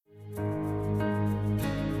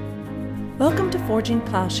Welcome to Forging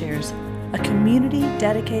Plowshares, a community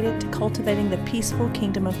dedicated to cultivating the peaceful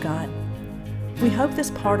kingdom of God. We hope this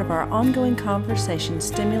part of our ongoing conversation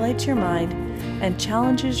stimulates your mind and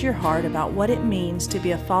challenges your heart about what it means to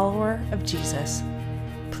be a follower of Jesus.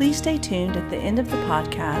 Please stay tuned at the end of the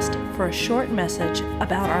podcast for a short message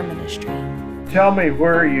about our ministry. Tell me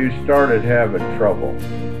where you started having trouble.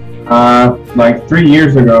 Like 3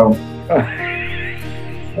 years ago.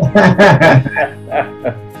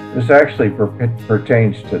 This actually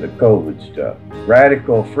pertains to the COVID stuff.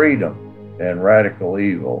 Radical freedom and radical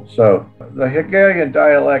evil. So the Hegelian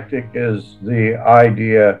dialectic is the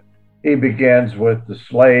idea. He begins with the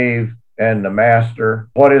slave and the master.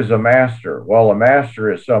 What is a master? Well, a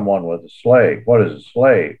master is someone with a slave. What is a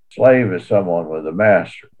slave? Slave is someone with a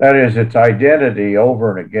master. That is, its identity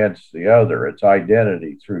over and against the other. Its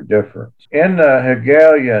identity through difference. In the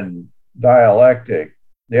Hegelian dialectic,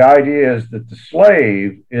 the idea is that the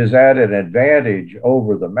slave is at an advantage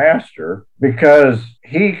over the master because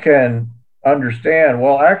he can understand,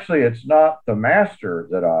 well, actually, it's not the master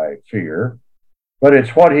that I fear, but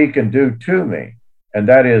it's what he can do to me, and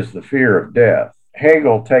that is the fear of death.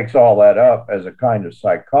 Hegel takes all that up as a kind of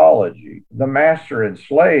psychology. The master and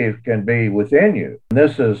slave can be within you. And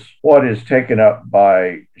this is what is taken up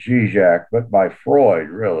by Zizek, but by Freud,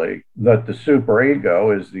 really, that the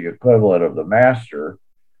superego is the equivalent of the master.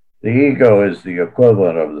 The ego is the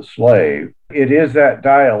equivalent of the slave. It is that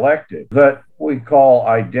dialectic that we call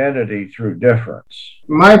identity through difference.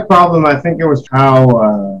 My problem, I think it was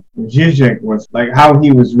how Zizek was, like how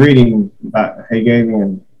he was reading about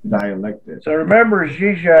Hegelian dialectic. So remember,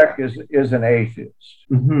 Zizek is an atheist.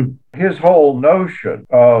 Mm-hmm. His whole notion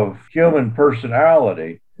of human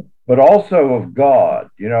personality, but also of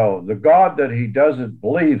God, the God that he doesn't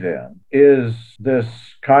believe in is this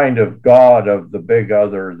kind of God of the big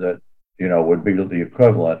other that, would be the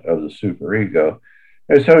equivalent of the superego.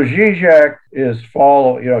 And so Zizek is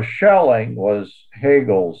Schelling was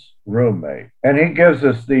Hegel's roommate. And he gives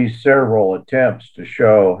us these several attempts to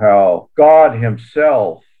show how God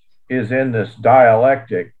himself is in this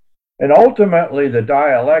dialectic. And ultimately, the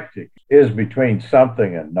dialectic is between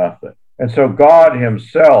something and nothing. And so God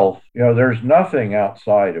himself, there's nothing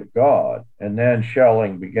outside of God. And then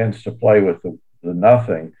Schelling begins to play with the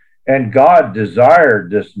nothing. And God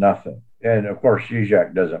desired this nothing. And of course,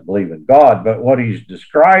 Zizek doesn't believe in God, but what he's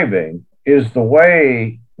describing is the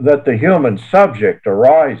way that the human subject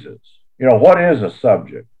arises. What is a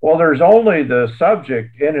subject? Well, there's only the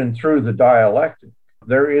subject in and through the dialectic.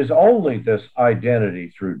 There is only this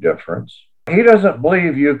identity through difference. He doesn't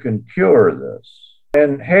believe you can cure this.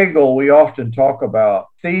 In Hegel, we often talk about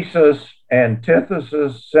thesis,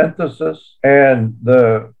 antithesis, synthesis, and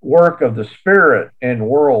the work of the spirit in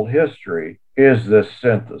world history is this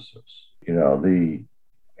synthesis. The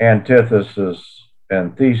antithesis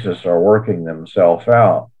and thesis are working themselves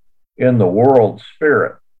out in the world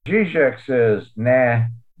spirit. Zizek says, nah,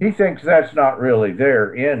 he thinks that's not really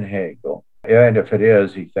there in Hegel. And if it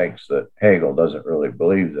is, he thinks that Hegel doesn't really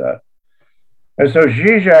believe that. And so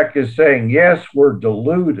Zizek is saying, yes, we're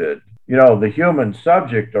deluded. The human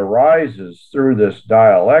subject arises through this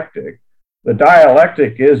dialectic. The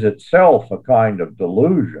dialectic is itself a kind of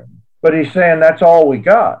delusion. But he's saying that's all we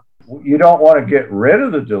got. You don't want to get rid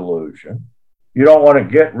of the delusion. You don't want to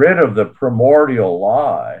get rid of the primordial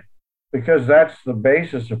lie, because that's the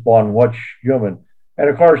basis upon which human... And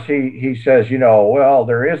of course, he says, well,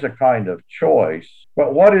 there is a kind of choice.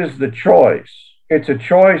 But what is the choice? It's a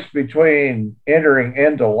choice between entering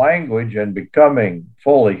into language and becoming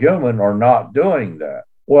fully human or not doing that.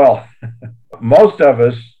 Well, most of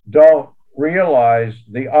us don't realize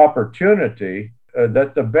the opportunity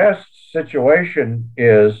that the best situation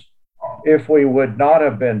is if we would not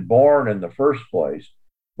have been born in the first place.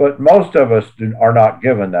 But most of us are not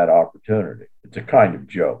given that opportunity. It's a kind of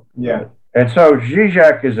joke. Yeah. And so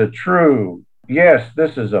Zizek is a true... Yes,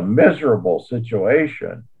 this is a miserable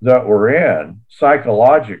situation that we're in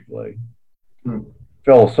psychologically,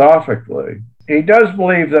 philosophically. He does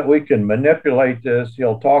believe that we can manipulate this.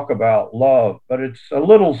 He'll talk about love, but it's a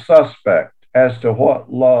little suspect as to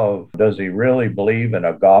what love. Does he really believe in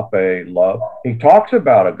agape love? He talks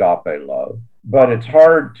about agape love, but it's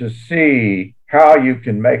hard to see how you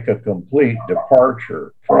can make a complete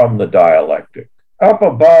departure from the dialectic. Up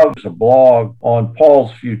above is a blog on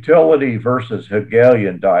Paul's futility versus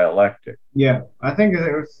Hegelian dialectic. Yeah, I think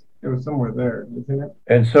it was somewhere there, isn't it?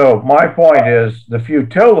 And so my point is the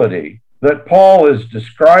futility that Paul is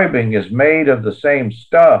describing is made of the same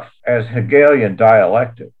stuff as Hegelian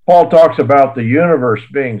dialectic. Paul talks about the universe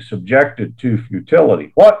being subjected to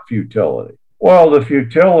futility. What futility? Well, the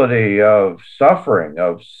futility of suffering,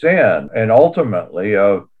 of sin, and ultimately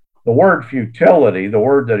of the word futility, the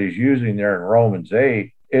word that he's using there in Romans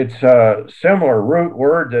 8, it's a similar root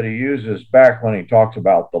word that he uses back when he talks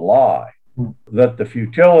about the lie, that the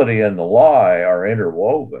futility and the lie are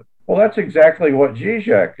interwoven. Well, that's exactly what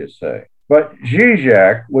Zizek is saying. But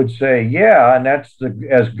Zizek would say, yeah, and that's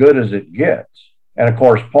as good as it gets. And of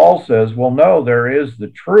course, Paul says, well, no, there is the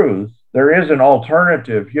truth. There is an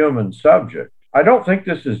alternative human subject. I don't think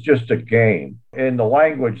this is just a game in the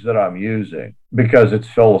language that I'm using because it's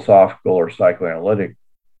philosophical or psychoanalytic.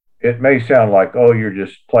 It may sound like, oh, you're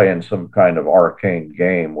just playing some kind of arcane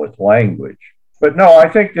game with language. But no, I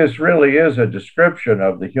think this really is a description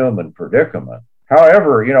of the human predicament.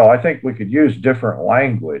 However, I think we could use different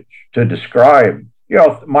language to describe,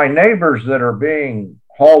 my neighbors that are being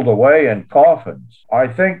hauled away in coffins. I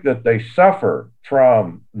think that they suffer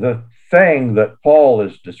from the thing that Paul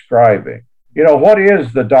is describing. What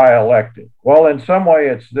is the dialectic? Well, in some way,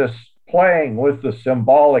 it's this playing with the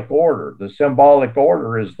symbolic order. The symbolic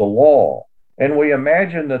order is the law. And we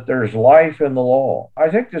imagine that there's life in the law. I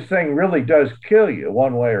think this thing really does kill you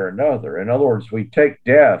one way or another. In other words, we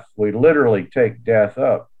literally take death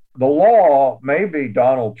up. The law may be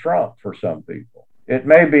Donald Trump for some people. It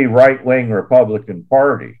may be right-wing Republican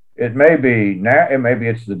Party. Maybe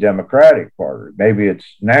it's the Democratic Party. Maybe it's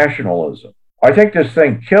nationalism. I think this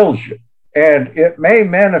thing kills you. And it may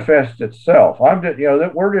manifest itself.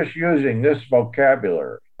 We're just using this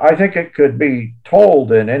vocabulary. I think it could be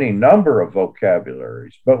told in any number of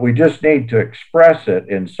vocabularies, but we just need to express it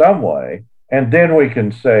in some way. And then we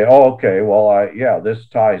can say, oh, okay, well, this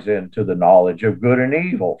ties into the knowledge of good and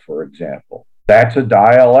evil, for example. That's a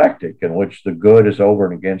dialectic in which the good is over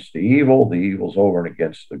and against the evil's over and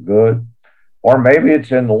against the good. Or maybe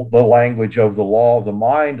it's in the language of the law of the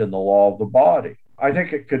mind and the law of the body. I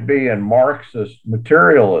think it could be in Marxist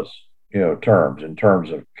materialist, terms, in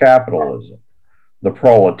terms of capitalism, the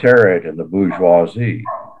proletariat and the bourgeoisie.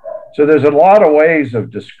 So there's a lot of ways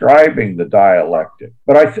of describing the dialectic.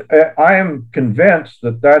 But I am convinced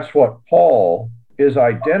that that's what Paul is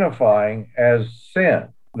identifying as sin.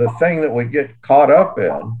 The thing that we get caught up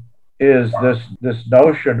in is this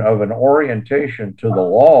notion of an orientation to the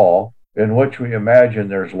law in which we imagine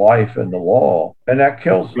there's life in the law, and that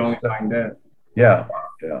kills us. Yeah.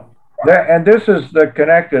 And this is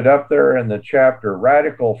connected up there in the chapter,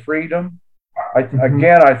 radical freedom. I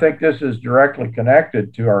think this is directly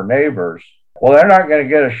connected to our neighbors. Well, they're not going to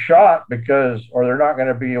get a shot or they're not going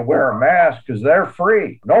to be wear a mask because they're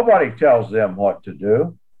free. Nobody tells them what to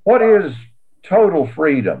do. What is total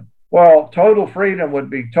freedom? Well, total freedom would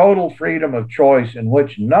be total freedom of choice in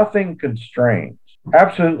which nothing constrains.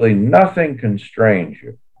 Absolutely nothing constrains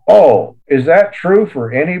you. Oh, is that true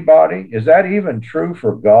for anybody? Is that even true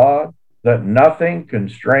for God? That nothing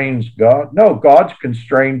constrains God? No, God's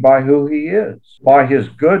constrained by who he is, by his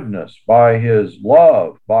goodness, by his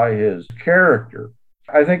love, by his character.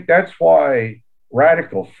 I think that's why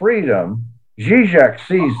radical freedom, Zizek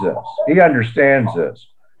sees this. He understands this.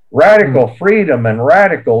 Radical freedom and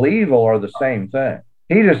radical evil are the same thing.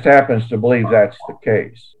 He just happens to believe that's the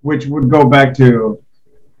case. Which would go back to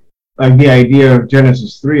the idea of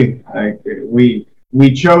Genesis 3.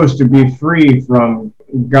 We chose to be free from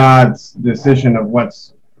God's decision of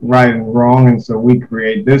what's right and wrong, and so we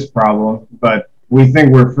create this problem, but we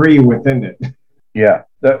think we're free within it. Yeah,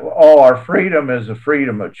 our freedom is a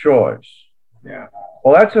freedom of choice. Yeah.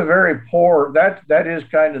 Well, that's a very poor, that is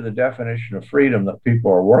kind of the definition of freedom that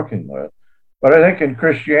people are working with. But I think in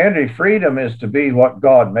Christianity, freedom is to be what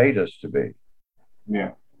God made us to be.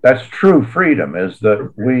 Yeah. That's true freedom, is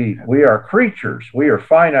that we are creatures. We are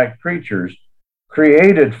finite creatures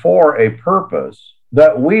created for a purpose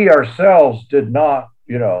that we ourselves did not,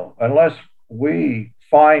 unless we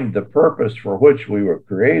find the purpose for which we were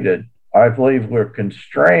created, I believe we're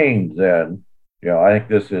constrained then. I think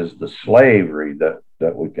this is the slavery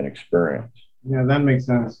that we can experience. Yeah, that makes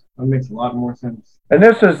sense. That makes a lot more sense. And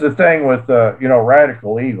this is the thing with,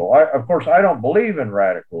 radical evil. Of course, I don't believe in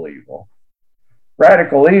radical evil.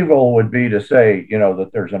 Radical evil would be to say, that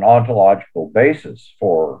there's an ontological basis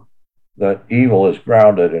for that evil is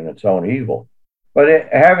grounded in its own evil. But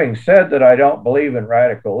having said that, I don't believe in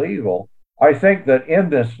radical evil. I think that in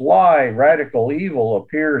this lie, radical evil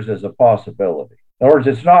appears as a possibility. In other words,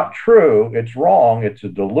 it's not true, it's wrong, it's a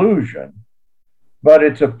delusion, but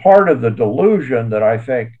it's a part of the delusion that I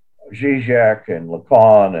think Zizek and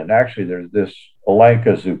Lacan, and actually there's this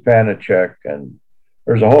Alenka Zupanicek, and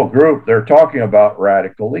there's a whole group, they're talking about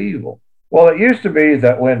radical evil. Well, it used to be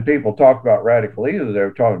that when people talk about radical evil, they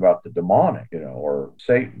were talking about the demonic, or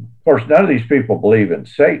Satan. Of course, none of these people believe in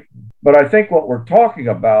Satan. But I think what we're talking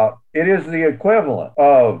about, it is the equivalent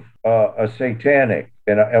of a satanic.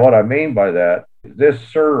 And what I mean by that, this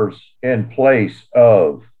serves in place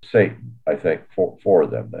of Satan, I think, for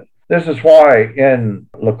them. This is why in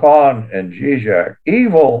Lacan and Zizek,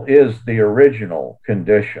 evil is the original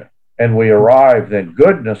condition. And we arrive, then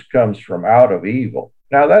goodness comes from out of evil.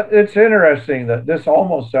 Now, that it's interesting that this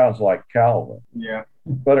almost sounds like Calvin. Yeah.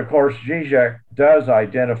 But of course, Zizek does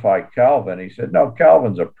identify Calvin. He said, no,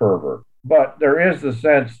 Calvin's a pervert. But there is the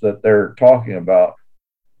sense that they're talking about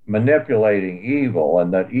manipulating evil,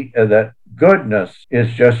 and that goodness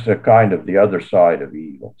is just a kind of the other side of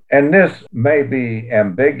evil. And this may be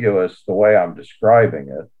ambiguous the way I'm describing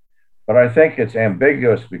it, but I think it's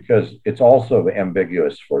ambiguous because it's also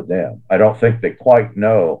ambiguous for them. I don't think they quite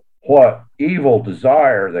know what evil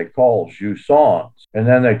desire they call jouissance, and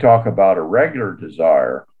then they talk about a regular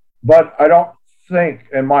desire. But I don't think,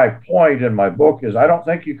 and my point in my book is, I don't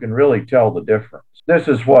think you can really tell the difference. This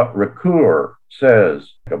is what Ricoeur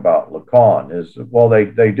says about Lacan, is, well,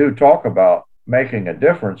 they do talk about making a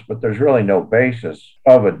difference, but there's really no basis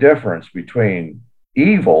of a difference between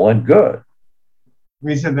evil and good.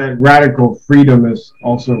 We said that radical freedom is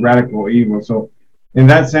also radical evil. So in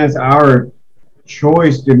that sense, our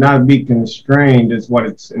choice to not be constrained is what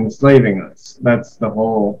it's enslaving us. That's the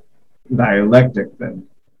whole dialectic then.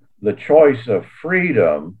 The choice of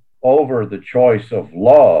freedom over the choice of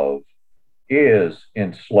love is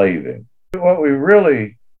enslaving. What we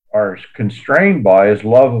really are constrained by is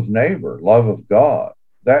love of neighbor, love of God.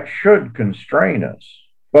 That should constrain us.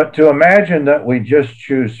 But to imagine that we just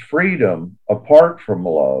choose freedom apart from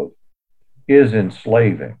love is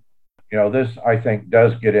enslaving. This, I think,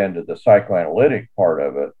 does get into the psychoanalytic part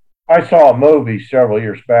of it. I saw a movie several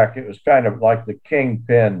years back. It was kind of like the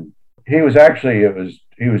Kingpin. He was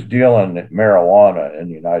dealing marijuana in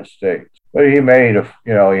the United States. But he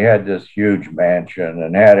he had this huge mansion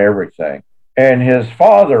and had everything. And his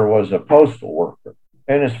father was a postal worker.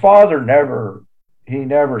 And his father never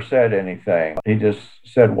said anything. He just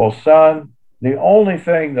said, well, son, the only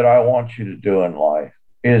thing that I want you to do in life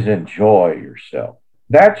is enjoy yourself.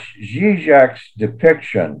 That's Zizek's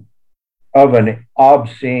depiction of an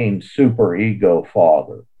obscene superego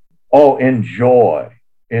father. Oh, enjoy.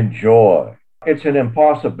 It's an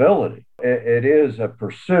impossibility. It is a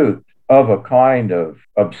pursuit of a kind of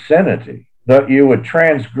obscenity that you would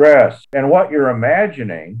transgress. And what you're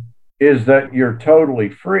imagining is that you're totally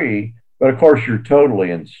free, but of course you're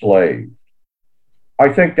totally enslaved.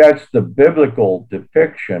 I think that's the biblical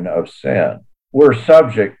depiction of sin. We're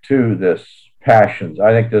subject to this passions.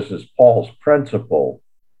 I think this is Paul's principle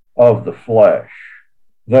of the flesh,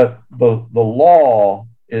 that the law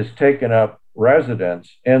is taken up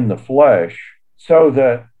residence in the flesh so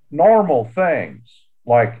that normal things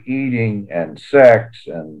like eating and sex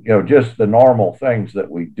and just the normal things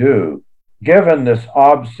that we do, given this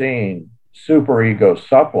obscene superego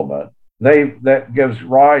supplement, that gives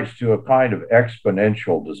rise to a kind of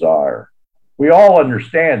exponential desire. We all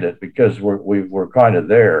understand it because we're kind of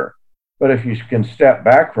there. But if you can step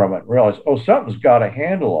back from it and realize, oh, something's got a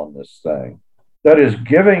handle on this thing that is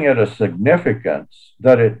giving it a significance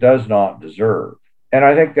that it does not deserve. And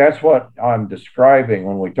I think that's what I'm describing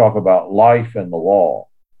when we talk about life and the law.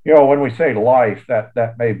 When we say life,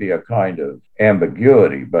 that may be a kind of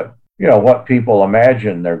ambiguity, but what people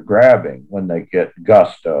imagine they're grabbing when they get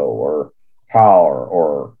gusto or power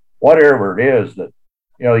or whatever it is that,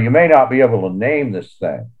 you may not be able to name this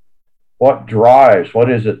thing. What drives,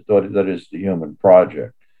 what is it that is the human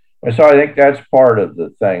project? And so I think that's part of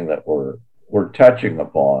the thing that we're touching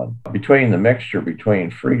upon between the mixture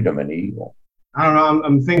between freedom and evil. I don't know,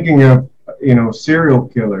 I'm thinking of, serial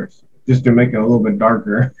killers, just to make it a little bit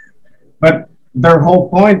darker. But their whole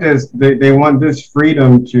point is they want this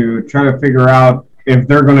freedom to try to figure out if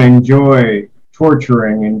they're going to enjoy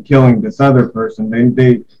torturing and killing this other person.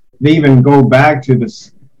 They even go back to the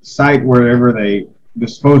site wherever they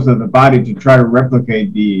disposed of the body to try to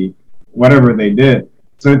replicate whatever they did.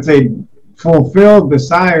 So it's a fulfilled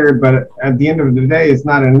desire, but at the end of the day, it's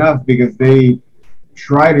not enough because they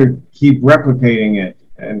try to keep replicating it.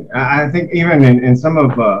 And I think even in some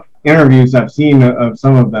of interviews I've seen of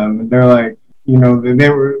some of them, they're like, they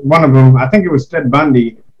were, one of them, I think it was Ted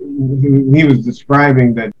Bundy, he was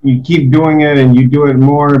describing that you keep doing it and you do it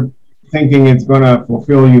more thinking it's going to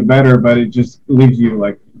fulfill you better, but it just leaves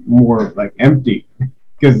you more empty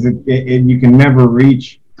because you can never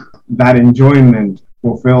reach that enjoyment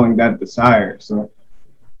fulfilling that desire. So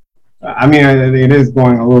I mean, it is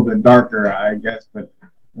going a little bit darker, I guess, but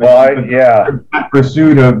that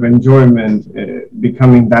pursuit of enjoyment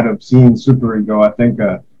becoming that obscene superego, I think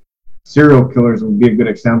serial killers would be a good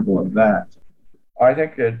example of that. I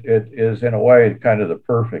think it is, in a way, kind of the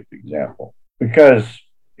perfect example because,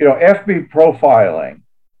 FB profiling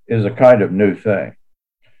is a kind of new thing.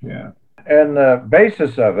 Yeah. And the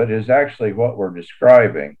basis of it is actually what we're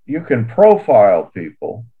describing. You can profile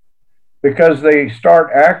people because they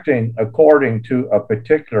start acting according to a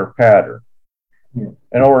particular pattern. Yeah.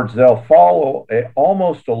 In other words, they'll follow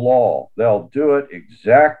almost a law. They'll do it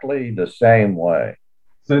exactly the same way.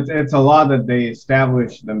 So it's a law that they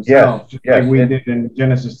established themselves, just like we did in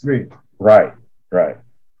Genesis 3. Right.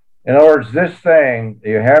 In other words, this thing,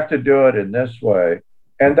 you have to do it in this way.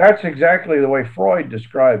 And that's exactly the way Freud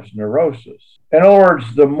describes neurosis. In other words,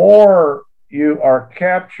 the more you are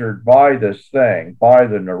captured by this thing, by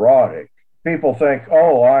the neurotic, people think,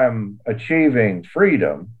 oh, I'm achieving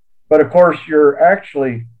freedom. But of course, you're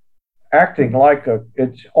actually acting like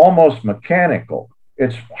it's almost mechanical.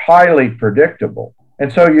 It's highly predictable.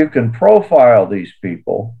 And so you can profile these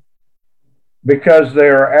people because they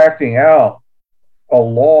are acting out a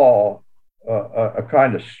law, a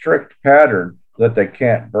kind of strict pattern that they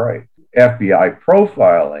can't break. FBI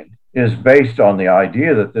profiling is based on the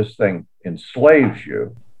idea that this thing enslaves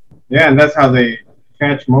you. Yeah, and that's how they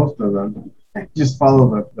catch most of them. Just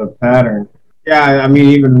follow the pattern. Yeah, I mean,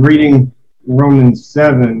 even reading Romans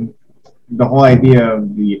 7, the whole idea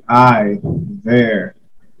of the I there,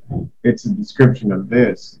 it's a description of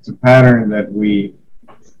this. It's a pattern that we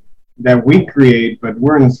create, but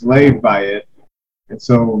we're enslaved by it. And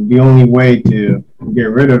so the only way to get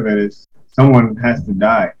rid of it is someone has to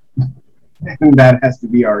die. And that has to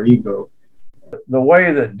be our ego. The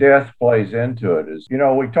way that death plays into it is,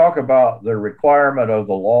 we talk about the requirement of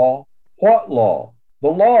the law. What law? The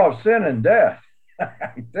law of sin and death,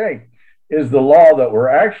 I think, is the law that we're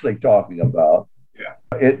actually talking about. Yeah.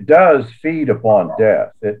 It does feed upon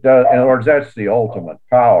death. It does. In other words, that's the ultimate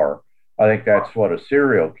power. I think that's what a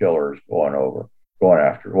serial killer is going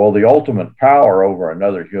after. Well, the ultimate power over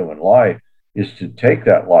another human life is to take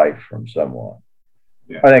that life from someone.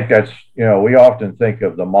 Yeah. I think that's, we often think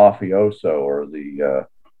of the mafioso or the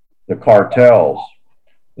cartels,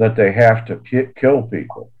 that they have to kill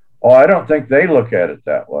people. Oh, I don't think they look at it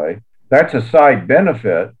that way. That's a side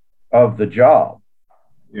benefit of the job.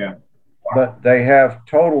 Yeah. But they have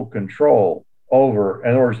total control over,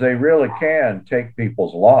 in other words, they really can take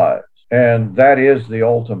people's lives. And that is the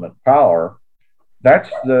ultimate power. That's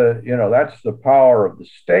the power of the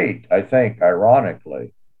state, I think,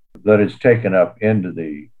 ironically, that is taken up into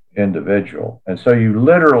the individual. And so you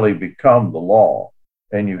literally become the law,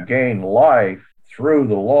 and you gain life through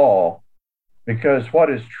the law, because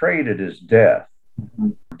what is traded is death.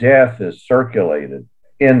 Death is circulated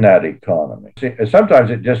in that economy. See,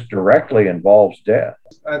 sometimes it just directly involves death.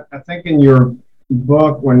 I think in your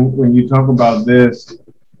book, when you talk about this,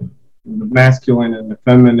 the masculine and the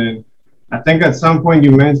feminine, I think at some point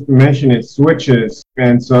you mentioned it switches,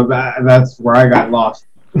 and so that's where I got lost.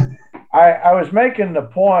 I was making the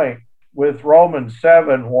point with Romans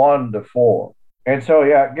 7, 1-4. And so,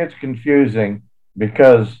 it gets confusing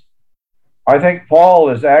because I think Paul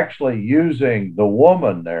is actually using the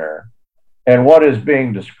woman there, and what is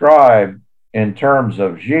being described in terms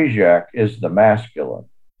of Zizek is the masculine.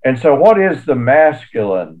 And so what is the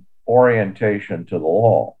masculine orientation to the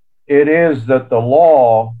law? It is that the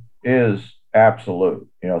law is absolute.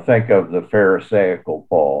 Think of the Pharisaical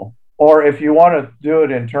Paul. Or if you want to do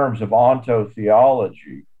it in terms of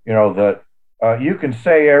ontotheology, that you can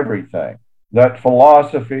say everything, that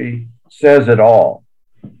philosophy says it all.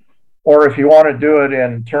 Or if you want to do it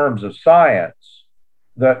in terms of science,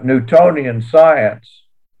 that Newtonian science,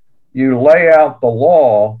 you lay out the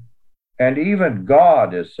law, and even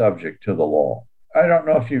God is subject to the law. I don't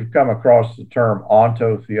know if you've come across the term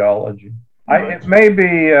ontotheology. It may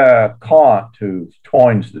be Kant who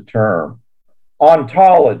coins the term.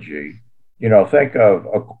 Ontology, think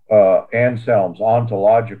of Anselm's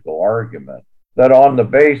ontological argument, that on the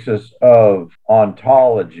basis of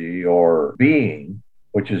ontology or being,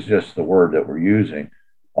 which is just the word that we're using,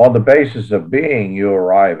 on the basis of being, you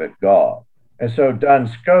arrive at God. And so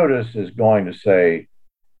Duns Scotus is going to say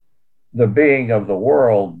the being of the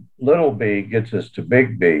world, little b, gets us to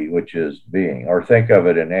big B, which is being. Or think of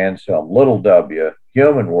it in Anselm, little w,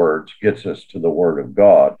 human words, gets us to the word of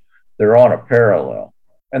God. They're on a parallel.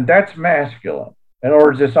 And that's masculine. In other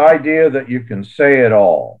words, this idea that you can say it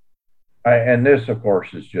all. And this, of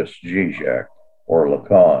course, is just Zizek or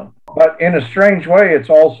Lacan. But in a strange way, it's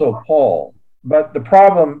also Paul. But the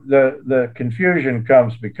problem, the confusion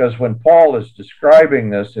comes because when Paul is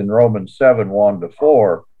describing this in Romans 7,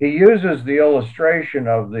 1-4, he uses the illustration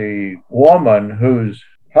of the woman whose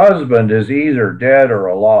husband is either dead or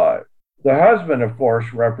alive. The husband, of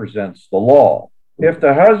course, represents the law. If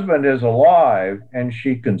the husband is alive and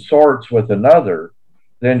she consorts with another,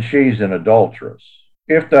 then she's an adulteress.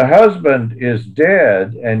 If the husband is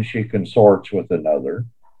dead and she consorts with another,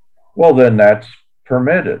 well, then that's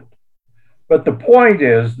permitted. But the point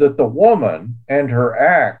is that the woman and her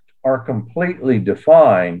act are completely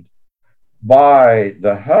defined by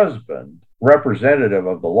the husband, representative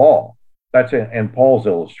of the law. That's in Paul's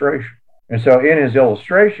illustration. And so in his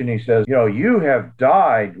illustration, he says, you have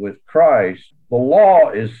died with Christ. The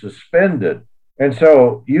law is suspended. And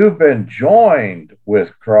so you've been joined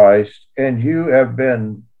with Christ, and you have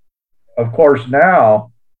been, of course,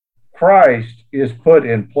 now Christ is put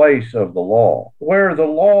in place of the law, where the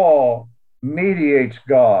law mediates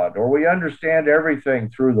God, or we understand everything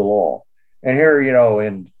through the law. And here,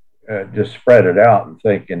 just spread it out and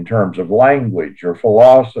think in terms of language or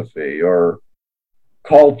philosophy or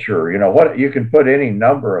culture. What you can put any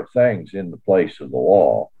number of things in the place of the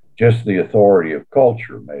law, just the authority of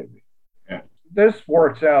culture, maybe. Yeah. This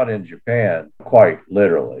works out in Japan quite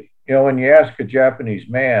literally. When you ask a Japanese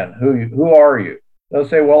man, who are you? They'll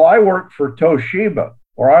say, well, I work for Toshiba,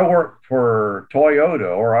 or I work for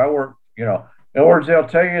Toyota, or I work, in other words, they'll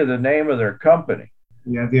tell you the name of their company.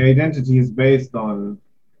 Yeah, the identity is based on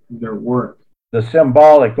their work. The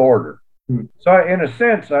symbolic order. So in a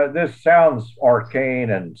sense, this sounds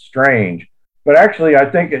arcane and strange, but actually I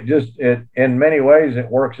think it in many ways it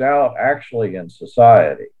works out actually in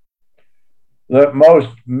society. That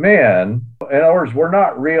most men, in other words, we're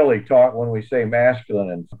not really talking, when we say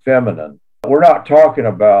masculine and feminine, we're not talking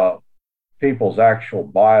about people's actual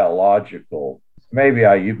biological, maybe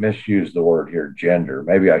I misused the word here, gender.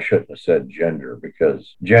 Maybe I shouldn't have said gender,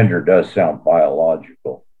 because gender does sound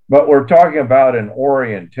biological. But we're talking about an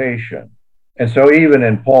orientation. And so even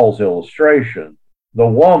in Paul's illustration, the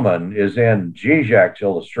woman is in Zizek's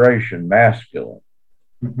illustration masculine,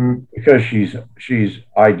 because she's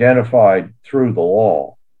identified through the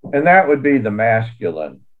law. And that would be the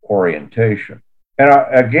masculine orientation. And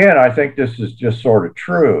I think this is just sort of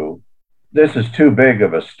true. This is too big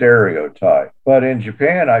of a stereotype. But in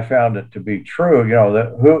Japan, I found it to be true,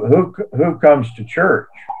 that who comes to church?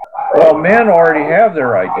 Well, men already have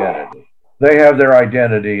their identity. They have their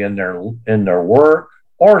identity in their work,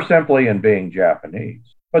 or simply in being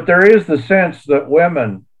Japanese. But there is the sense that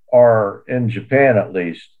women are, in Japan at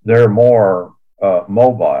least, they're more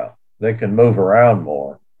mobile. They can move around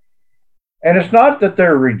more. And it's not that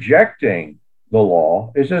they're rejecting the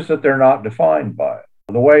law, it's just that they're not defined by it.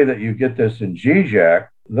 The way that you get this in Zizek,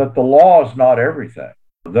 that the law is not everything,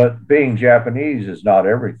 that being Japanese is not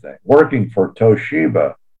everything. Working for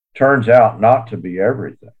Toshiba turns out not to be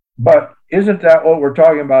everything. But isn't that what we're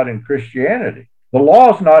talking about in Christianity? The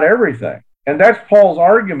law is not everything. And that's Paul's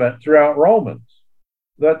argument throughout Romans,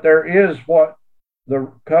 that there is what the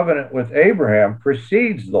covenant with Abraham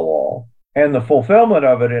precedes the law, and the fulfillment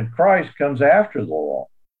of it in Christ comes after the law.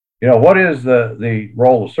 What is the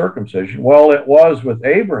role of circumcision? Well, it was with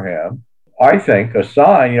Abraham, I think, a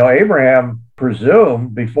sign. Abraham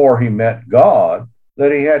presumed before he met God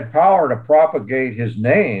that he had power to propagate his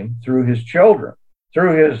name through his children.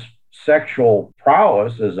 Through his sexual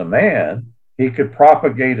prowess as a man, he could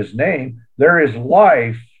propagate his name. There is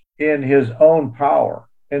life in his own power.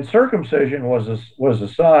 And circumcision was a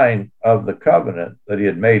sign of the covenant that he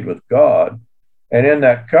had made with God. And in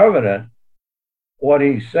that covenant, what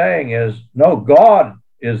he's saying is, no, God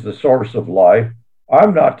is the source of life.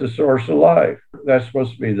 I'm not the source of life. That's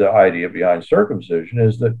supposed to be the idea behind circumcision,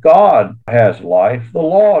 is that God has life. The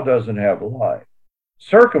law doesn't have life.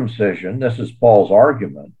 Circumcision, this is Paul's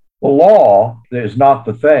argument, the law is not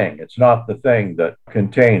the thing. It's not the thing that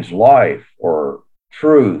contains life or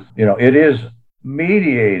truth. It is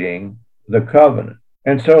mediating the covenant.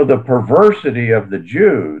 And so the perversity of the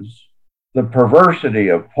Jews, the perversity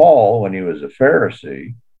of Paul when he was a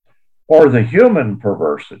Pharisee, or the human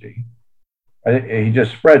perversity, he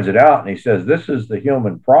just spreads it out and he says, this is the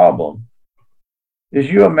human problem, is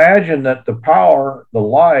you imagine that the power, the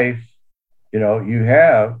life, you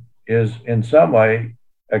have is in some way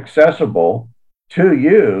accessible to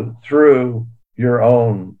you through your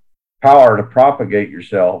own power to propagate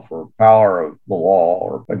yourself, or power of the law,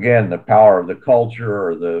 or again, the power of the culture,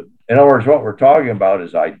 or in other words, what we're talking about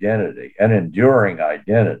is identity, an enduring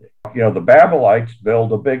identity. The Babylonites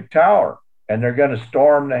build a big tower, and they're going to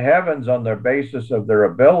storm the heavens on the basis of their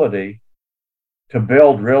ability to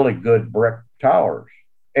build really good brick towers.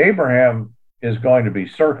 Abraham is going to be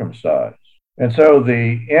circumcised. And so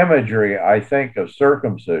the imagery, I think, of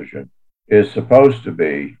circumcision is supposed to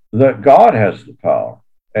be that God has the power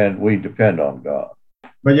and we depend on God.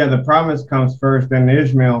 But yeah, the promise comes first, then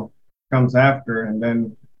Ishmael comes after, and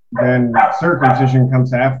then circumcision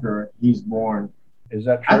comes after he's born. Is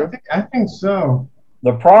that true? I think so.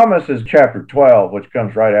 The promise is chapter 12, which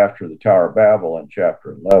comes right after the Tower of Babel in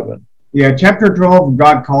chapter 11. Yeah, chapter 12,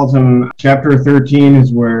 God calls him. Chapter 13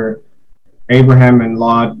 is where Abraham and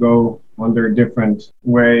Lot go on their different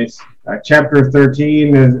ways. Chapter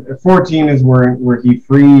 14 is where he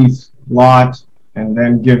frees Lot and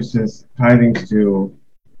then gives his tithings to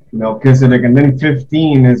Melchizedek. And then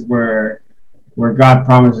 15 is where God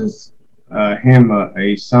promises him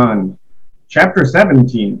a son. Chapter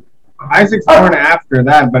 17, Isaac's born after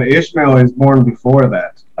that, but Ishmael is born before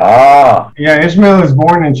that. Ah. Yeah, Ishmael is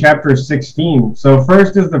born in chapter 16. So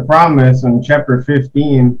first is the promise in chapter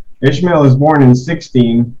 15. Ishmael is born in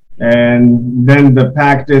 16, and then the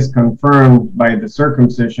pact is confirmed by the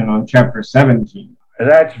circumcision on chapter 17.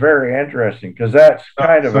 That's very interesting, because that's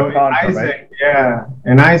kind of a confirmation.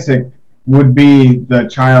 And Isaac would be the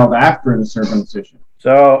child after the circumcision.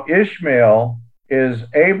 So Ishmael is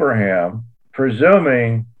Abraham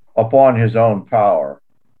presuming upon his own power.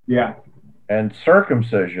 Yeah. And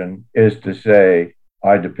circumcision is to say,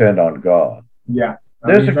 I depend on God. Yeah.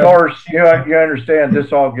 This, of course, you understand,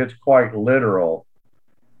 this all gets quite literal.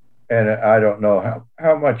 And I don't know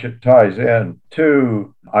how much it ties in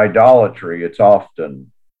to idolatry. It's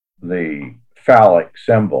often the phallic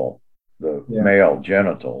symbol, the male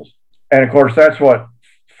genitals. And, of course, that's what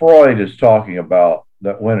Freud is talking about,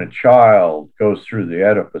 that when a child goes through the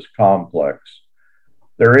Oedipus complex,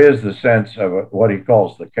 there is the sense of what he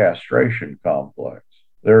calls the castration complex.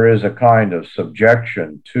 There is a kind of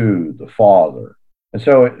subjection to the father. And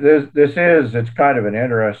so it's kind of an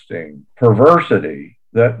interesting perversity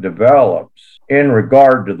that develops in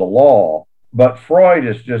regard to the law. But Freud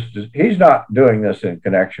is he's not doing this in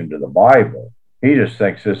connection to the Bible. He just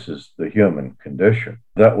thinks this is the human condition,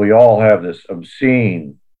 that we all have this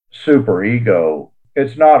obscene superego.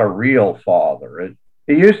 It's not a real father.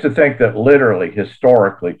 He used to think that literally,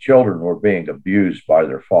 historically, children were being abused by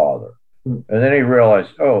their father. And then he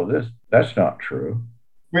realized, that's not true.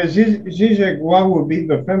 But Zizek, what would be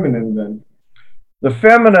the feminine then? The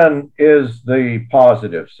feminine is the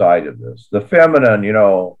positive side of this. The feminine,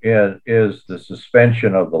 is the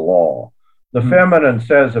suspension of the law. The feminine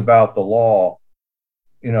says about the law,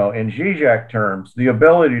 in Zizek terms, the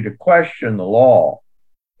ability to question the law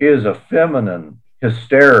is a feminine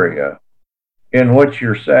hysteria in which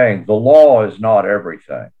you're saying the law is not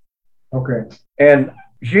everything. Okay. And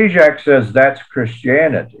Zizek says that's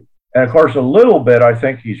Christianity. And of course, a little bit, I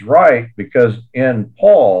think he's right, because in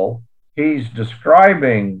Paul, he's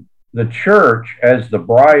describing the church as the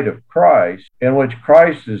bride of Christ, in which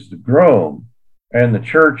Christ is the groom and the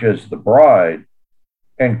church is the bride.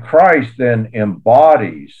 And Christ then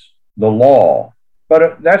embodies the law.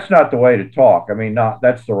 But that's not the way to talk.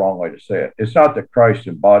 That's the wrong way to say it. It's not that Christ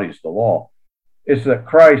embodies the law. It's that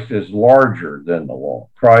Christ is larger than the law.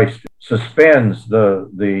 Christ suspends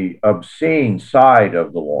the obscene side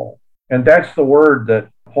of the law. And that's the word that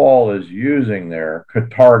Paul is using there,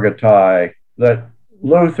 katargetai, that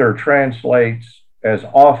Luther translates as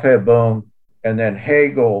aufhebung, and then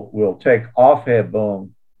Hegel will take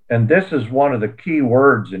aufhebung. And this is one of the key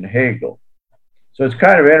words in Hegel. So it's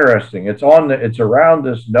kind of interesting. It's around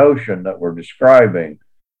this notion that we're describing,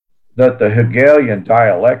 that the Hegelian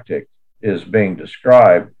dialectic is being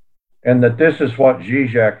described, and that this is what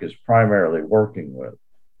Zizek is primarily working with.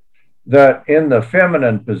 That in the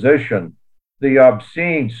feminine position, the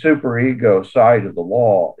obscene superego side of the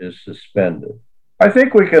law is suspended. I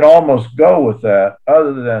think we could almost go with that,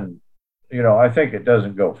 other than, I think it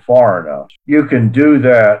doesn't go far enough. You can do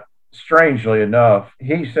that, strangely enough.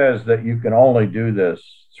 He says that you can only do this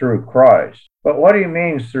through Christ. But what he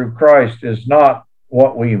means through Christ is not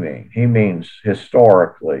what we mean. He means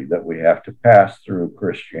historically that we have to pass through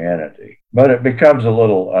Christianity. But it becomes a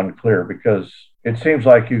little unclear, because it seems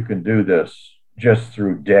like you can do this just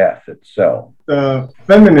through death itself. The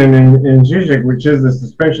feminine in Zizek, which is the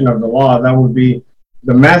suspension of the law, that would be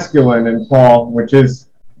the masculine in Paul, which is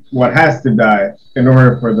what has to die in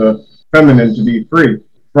order for the feminine to be free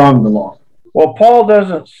from the law. Well, Paul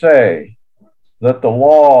doesn't say that the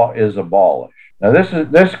law is abolished. Now,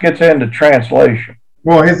 this gets into translation.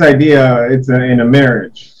 Well, his idea, it's in a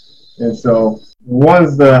marriage. And so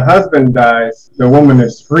once the husband dies, the woman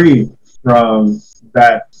is free from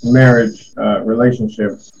that marriage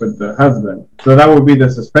relationship with the husband. So that would be the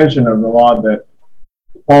suspension of the law that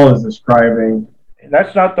Paul is describing.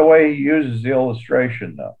 That's not the way he uses the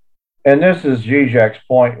illustration, though. And this is Zizek's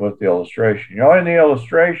point with the illustration. In the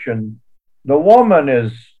illustration, the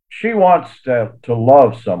woman she wants to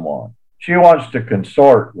love someone. She wants to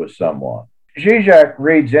consort with someone. Zizek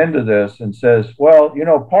reads into this and says, well,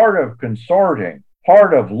 part of consorting,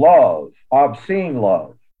 part of love, obscene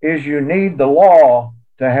love, is you need the law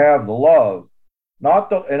to have the love. In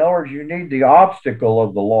other words, you need the obstacle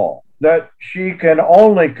of the law, that she can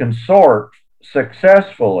only consort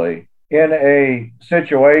successfully in a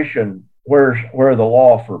situation where the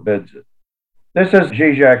law forbids it. This is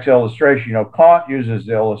Zizek's illustration. Kant uses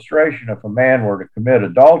the illustration if a man were to commit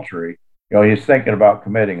adultery, he's thinking about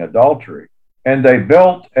committing adultery, and they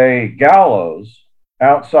built a gallows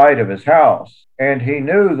outside of his house, and he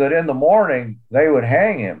knew that in the morning they would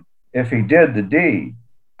hang him if he did the deed.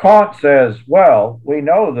 Kant says, well, we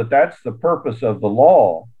know that that's the purpose of the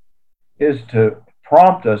law, is to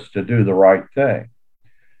prompt us to do the right thing.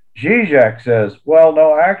 Zizek says, well,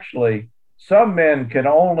 no, actually, some men can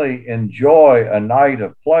only enjoy a night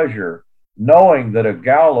of pleasure knowing that a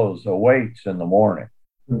gallows awaits in the morning.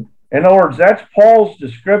 In other words, that's Paul's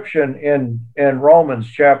description in Romans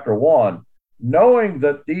chapter 1. Knowing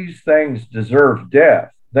that these things deserve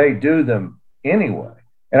death, they do them anyway.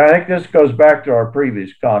 And I think this goes back to our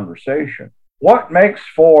previous conversation. What makes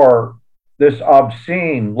for this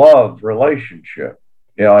obscene love relationship?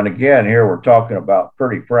 And again, here we're talking about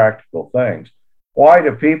pretty practical things. Why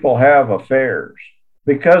do people have affairs?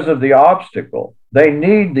 Because of the obstacle. They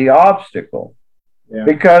need the obstacle. Yeah.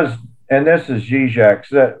 Because, and this is Zizek's,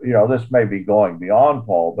 this may be going beyond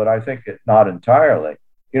Paul, but I think it not entirely.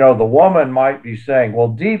 The woman might be saying, well,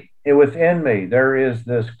 deep within me, there is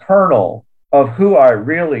this kernel of who I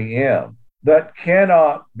really am that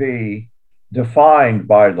cannot be defined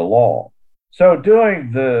by the law. So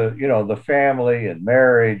doing the family and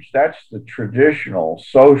marriage, that's the traditional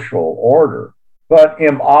social order. But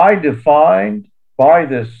am I defined by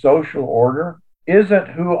this social order? Isn't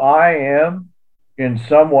who I am in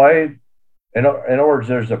some way, in other words,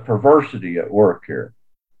 there's a perversity at work here.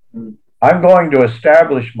 I'm going to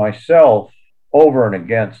establish myself over and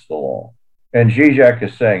against the law. And Zizek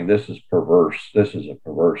is saying this is perverse. This is a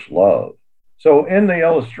perverse love. So in the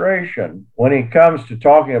illustration, when he comes to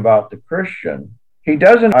talking about the Christian, he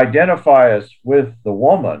doesn't identify us with the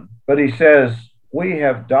woman, but he says, we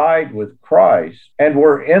have died with Christ and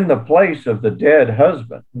we're in the place of the dead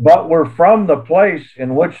husband, but we're from the place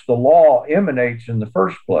in which the law emanates in the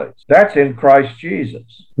first place. That's in Christ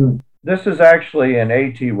Jesus. This is actually in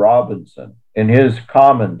A.T. Robinson in his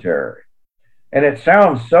commentary. And it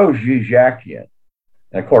sounds so Zizekian.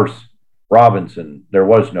 And of course, Robinson, there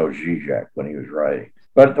was no Zizek when he was writing.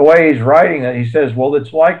 But the way he's writing it, he says, well,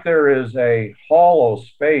 it's like there is a hollow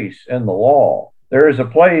space in the law. There is a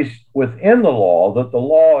place within the law that the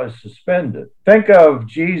law is suspended. Think of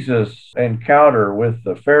Jesus' encounter with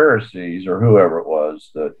the Pharisees or whoever it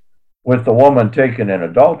was, with the woman taken in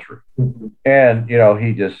adultery. And,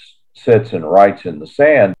 he just sits and writes in the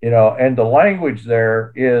sand, and the language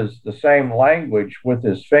there is the same language with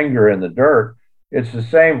his finger in the dirt. It's the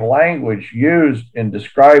same language used in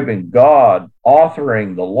describing God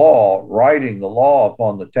authoring the law, writing the law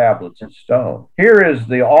upon the tablets of stone. Here is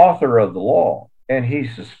the author of the law, and he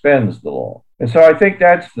suspends the law. And so I think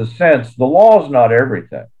that's the sense. The law is not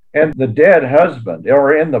everything. And the dead husband,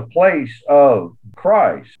 or in the place of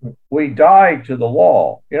Christ, we die to the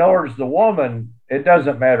law. In other words, the woman, it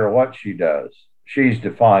doesn't matter what she does. She's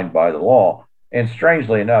defined by the law. And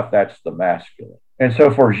strangely enough, that's the masculine. And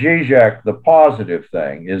so for Zizek, the positive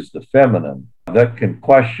thing is the feminine that can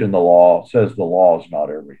question the law, says the law is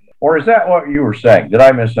not everything. Or is that what you were saying? Did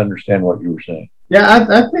I misunderstand what you were saying? Yeah,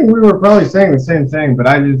 I think we were probably saying the same thing, but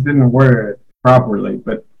I just didn't word it properly.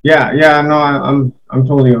 But no, I'm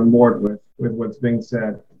totally on board with what's being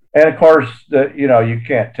said. And of course, you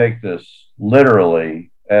can't take this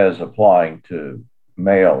literally as applying to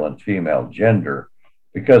male and female gender,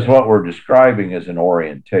 because what we're describing is an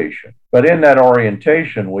orientation. But in that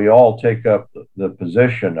orientation, we all take up the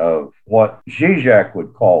position of what Zizek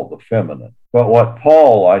would call the feminine, but what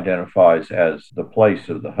Paul identifies as the place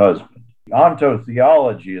of the husband.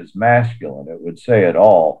 Ontotheology is masculine, it would say it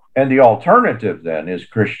all. And the alternative then is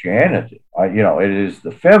Christianity. It is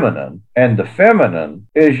the feminine, and the feminine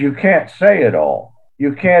is you can't say it all.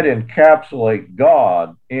 You can't encapsulate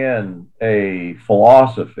God in a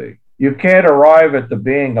philosophy. You can't arrive at the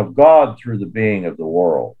being of God through the being of the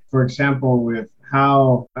world. For example, with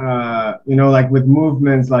how, like with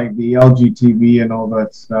movements like the LGTB and all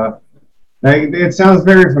that stuff, it sounds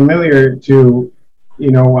very familiar to,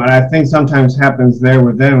 what I think sometimes happens there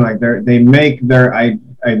with them, like they make their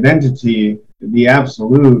identity the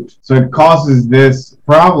absolute. So it causes this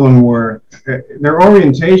problem where their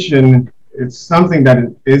orientation, it's something that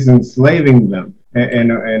is enslaving them.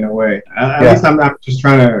 in a way. At least I'm just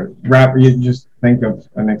trying to wrap. You just think of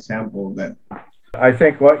an example that. I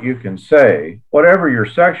think what you can say, whatever your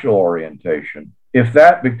sexual orientation, if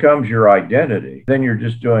that becomes your identity, then you're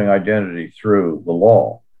just doing identity through the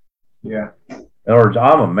law. Yeah. In other words,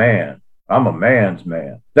 I'm a man. I'm a man's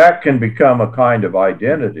man. That can become a kind of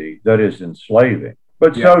identity that is enslaving.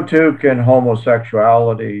 But so too can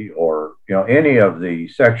homosexuality or any of the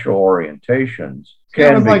sexual orientations.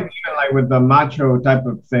 It's like with the macho type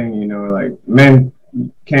of thing, like men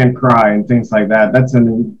can't cry and things like that. That's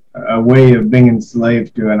a way of being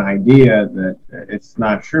enslaved to an idea that it's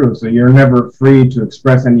not true. So you're never free to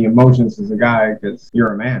express any emotions as a guy because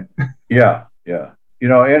you're a man. Yeah.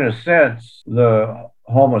 In a sense, the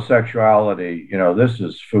homosexuality, this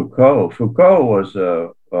is Foucault. Foucault was a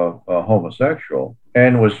homosexual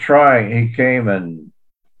and he came and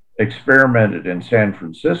experimented in San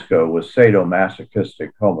Francisco with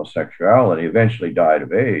sadomasochistic homosexuality, eventually died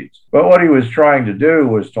of AIDS. But what he was trying to do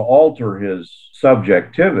was to alter his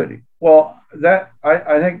subjectivity. Well,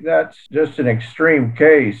 I think that's just an extreme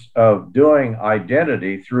case of doing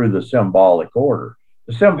identity through the symbolic order.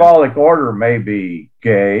 The symbolic order may be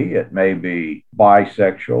gay, it may be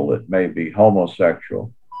bisexual, it may be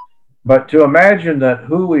homosexual. But to imagine that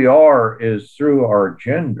who we are is through our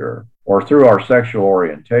gender or through our sexual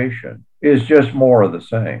orientation is just more of the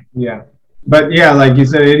same. Yeah. But yeah, like you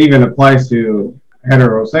said, it even applies to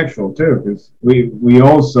heterosexual too, because we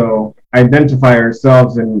also identify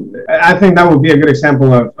ourselves, and I think that would be a good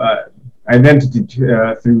example of identity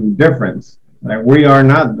through difference. Like we are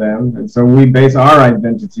not them, and so we base our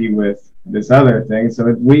identity with this other thing. So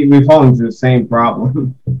we fall into the same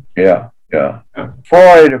problem. Yeah.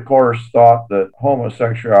 Freud, of course, thought that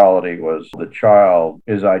homosexuality was the child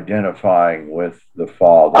is identifying with the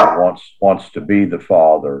father, wants to be the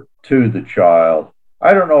father to the child.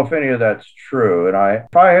 I don't know if any of that's true. And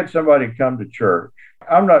if I had somebody come to church,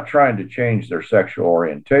 I'm not trying to change their sexual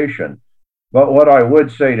orientation, but what I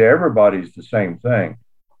would say to everybody is the same thing.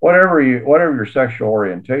 Whatever your sexual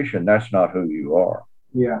orientation, that's not who you are.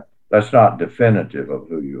 Yeah. That's not definitive of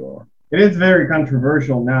who you are. It is very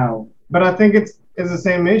controversial now, but I think it's the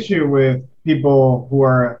same issue with people who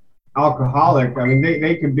are alcoholic. I mean,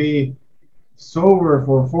 they could be sober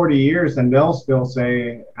for 40 years and they'll still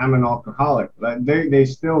say, I'm an alcoholic. They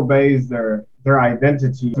still base their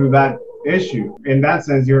identity through that issue. In that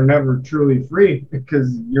sense, you're never truly free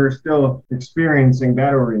because you're still experiencing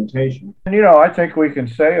that orientation. And I think we can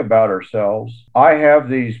say about ourselves, I have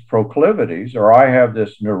these proclivities, or I have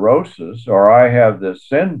this neurosis, or I have this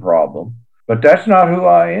sin problem, but that's not who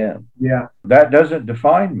I am. Yeah. That doesn't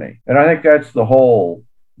define me. And I think that's the whole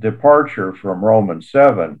departure from Romans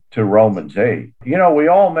 7 to Romans 8. We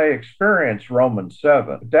all may experience Romans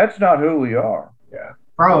 7, but that's not who we are. Yeah.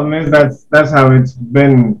 Problem is that's how it's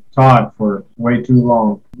been taught for way too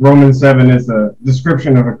long. Romans 7 is a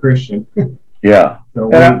description of a Christian. Yeah. So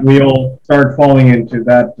we all start falling into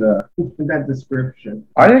that description.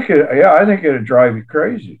 I think it'd drive you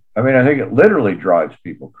crazy. I mean, I think it literally drives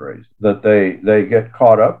people crazy that they get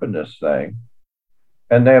caught up in this thing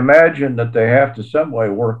and they imagine that they have to some way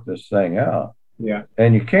work this thing out. Yeah.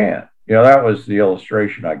 And you can't. That was the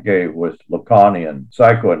illustration I gave with Lacanian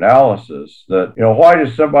psychoanalysis, that, why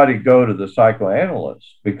does somebody go to the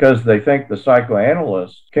psychoanalyst? Because they think the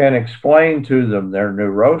psychoanalyst can explain to them their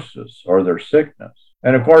neurosis or their sickness.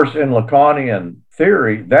 And of course, in Lacanian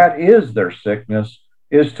theory, that is their sickness,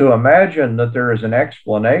 is to imagine that there is an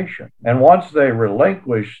explanation. And once they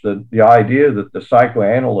relinquish the idea that the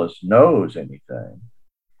psychoanalyst knows anything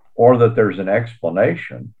or that there's an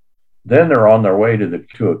explanation, then they're on their way to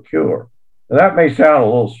a cure. Now, that may sound a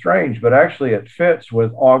little strange, but actually it fits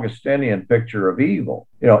with Augustinian picture of evil.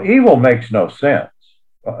 Evil makes no sense.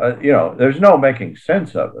 There's no making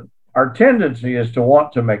sense of it. Our tendency is to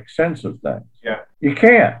want to make sense of things. Yeah. You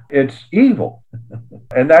can't. It's evil.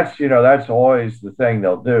 And that's always the thing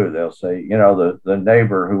they'll do. They'll say, the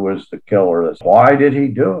neighbor who was the killer, why did he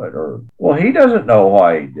do it? Or, well, he doesn't know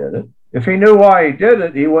why he did it. If he knew why he did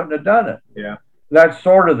it, he wouldn't have done it. Yeah. That's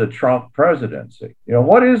sort of the Trump presidency.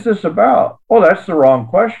 What is this about? Well, that's the wrong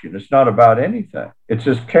question. It's not about anything. It's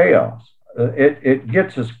just chaos. It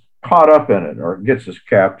gets us caught up in it, or it gets us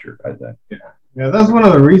captured, I think. Yeah, that's one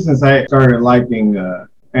of the reasons I started liking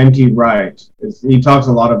N.T. Wright. He talks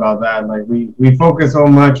a lot about that. Like we focus so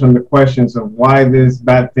much on the questions of why this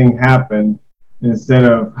bad thing happened instead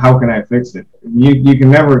of how can I fix it. You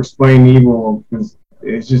can never explain evil because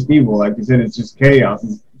it's just evil. Like you said, it's just chaos.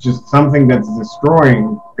 It's just something that's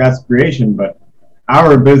destroying God's creation. But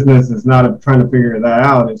our business is not trying to figure that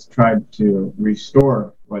out. It's trying to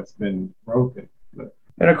restore what's been broken. But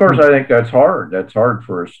And of course, I think that's hard. That's hard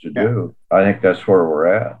for us to Yeah. do. I think that's where we're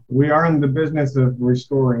at. We are in the business of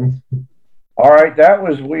restoring. All right, that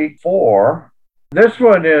was week 4. This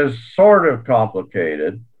one is sort of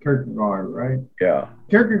complicated. Kierkegaard, right? Yeah.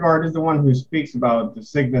 Kierkegaard is the one who speaks about the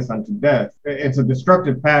sickness unto death. It's a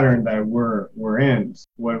destructive pattern that we're in.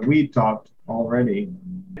 What we talked already.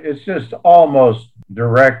 It's just almost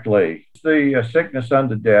directly the sickness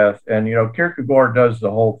unto death. And, Kierkegaard does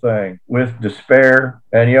the whole thing with despair.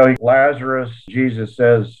 And, Lazarus, Jesus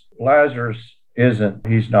says, Lazarus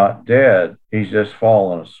he's not dead. He's just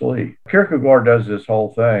fallen asleep. Kierkegaard does this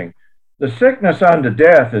whole thing. The sickness unto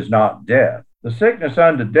death is not death. The sickness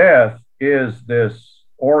unto death is this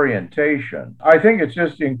orientation. I think it's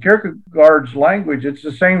just in Kierkegaard's language, it's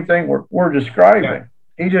the same thing we're describing. Yeah.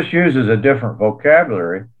 He just uses a different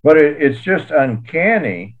vocabulary, but it's just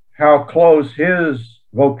uncanny how close his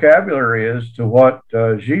vocabulary is to what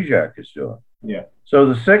Zizek is doing. Yeah. So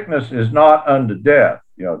the sickness is not unto death,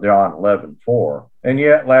 John 11:4, and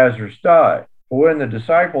yet Lazarus died. But when the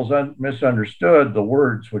disciples misunderstood the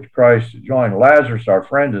words which Christ joined, Lazarus, our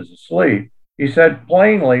friend, is asleep, he said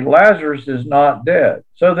plainly, Lazarus is not dead.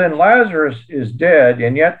 So then Lazarus is dead,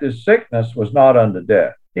 and yet this sickness was not unto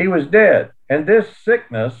death. He was dead, and this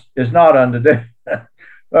sickness is not unto death.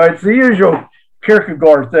 It's the usual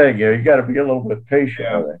Kierkegaard thing. You got to be a little bit patient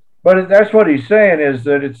with it. But that's what he's saying, is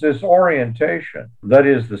that it's this orientation that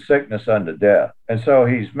is the sickness unto death. And so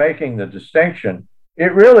he's making the distinction.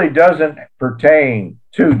 It really doesn't pertain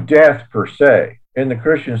to death per se. In the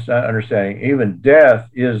Christian understanding, even death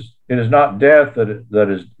it is not death that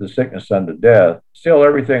is the sickness unto death. Still,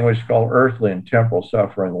 everything which is called earthly and temporal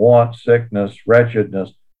suffering, want, sickness,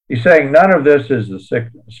 wretchedness. He's saying none of this is the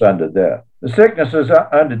sickness unto death. The sickness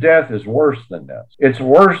unto death is worse than death. It's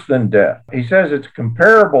worse than death. He says it's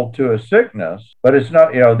comparable to a sickness, but it's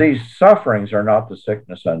not, these sufferings are not the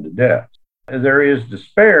sickness unto death. There is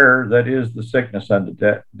despair that is the sickness unto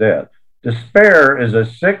death. Despair is a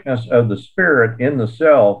sickness of the spirit in the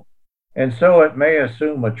self, and so it may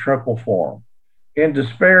assume a triple form. In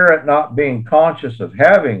despair at not being conscious of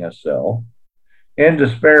having a self, in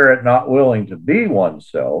despair at not willing to be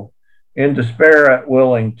oneself, in despair at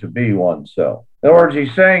willing to be oneself. In other words,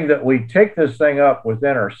 he's saying that we take this thing up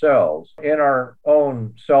within ourselves in our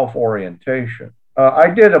own self-orientation.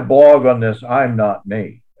 I did a blog on this, I'm Not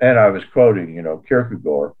Me, and I was quoting,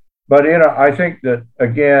 Kierkegaard. But, I think that,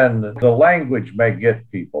 again, the language may get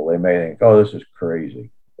people. They may think, oh, this is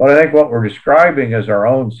crazy. But I think what we're describing is our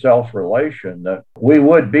own self-relation, that we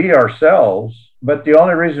would be ourselves, but the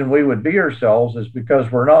only reason we would be ourselves is because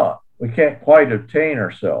we're not. We can't quite obtain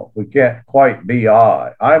ourselves. We can't quite be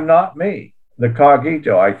I. I'm not me. The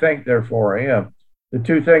cogito, I think, therefore I am. The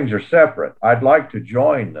two things are separate. I'd like to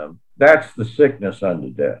join them. That's the sickness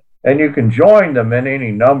unto death. And you can join them in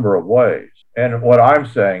any number of ways. And what I'm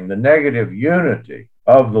saying, the negative unity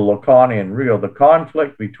of the Lacanian real, the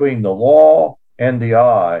conflict between the law and the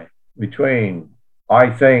I, between I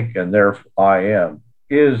think and therefore I am,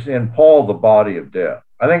 is in Paul the body of death.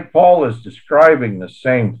 I think Paul is describing the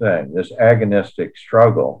same thing, this agonistic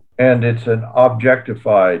struggle, and it's an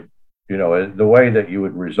objectified, the way that you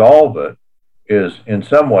would resolve it is in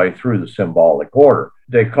some way through the symbolic order.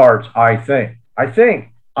 Descartes' I think,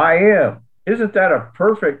 I am. Isn't that a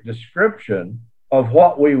perfect description of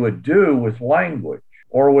what we would do with language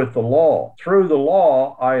or with the law? Through the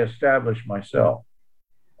law, I establish myself.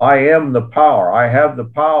 I am the power. I have the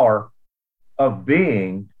power of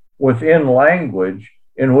being within language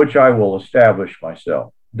in which I will establish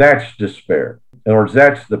myself. That's despair. In other words,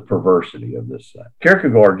 that's the perversity of this thing.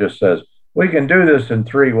 Kierkegaard just says, we can do this in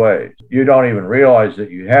 3 ways. You don't even realize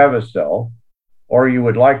that you have a self, or you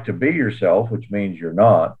would like to be yourself, which means you're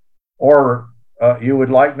not, or you would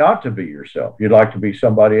like not to be yourself. You'd like to be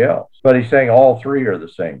somebody else. But he's saying all 3 are the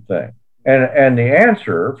same thing. And the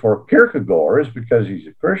answer for Kierkegaard is, because he's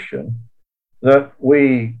a Christian, that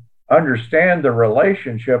we understand the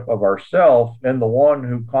relationship of ourself in the one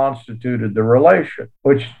who constituted the relation,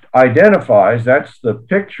 which identifies, that's the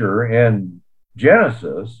picture in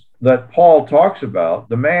Genesis that Paul talks about.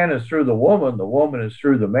 The man is through the woman is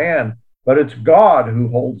through the man, but it's God who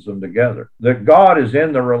holds them together. That God is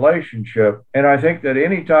in the relationship. And I think that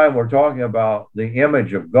anytime we're talking about the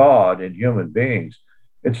image of God in human beings,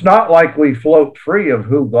 it's not like we float free of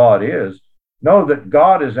who God is. Know that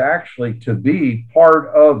God is actually to be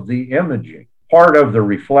part of the imaging, part of the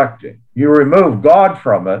reflecting. You remove God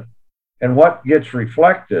from it, and what gets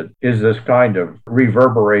reflected is this kind of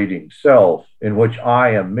reverberating self in which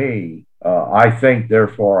I am me, I think,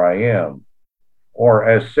 therefore I am. Or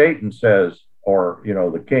as Satan says, or,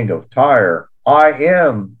 the king of Tyre, I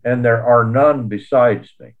am, and there are none besides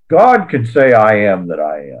me. God can say, I am that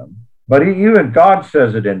I am, but even God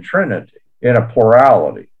says it in Trinity, in a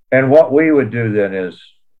plurality. And what we would do then is,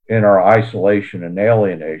 in our isolation and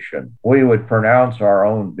alienation, we would pronounce our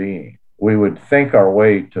own being. We would think our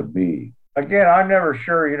way to be. Again, I'm never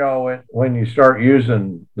sure, when you start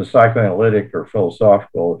using the psychoanalytic or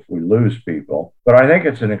philosophical, if we lose people. But I think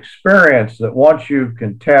it's an experience that once you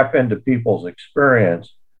can tap into people's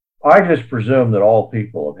experience, I just presume that all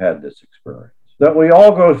people have had this experience. That we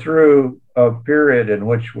all go through a period in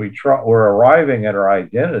which we're arriving at our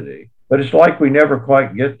identity, but it's like we never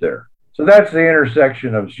quite get there. So that's the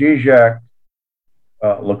intersection of Zizek,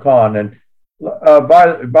 Lacan, and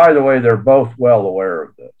by the way, they're both well aware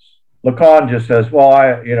of this. Lacan just says, "Well,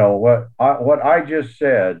 what I just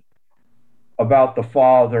said about the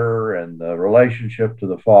father and the relationship to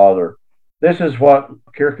the father, this is what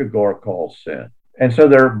Kierkegaard calls sin." And so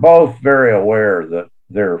they're both very aware that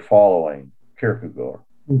they're following Kierkegaard.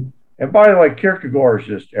 And by the way, Kierkegaard is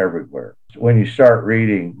just everywhere. When you start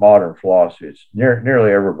reading modern philosophy, it's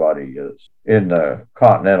nearly everybody is in the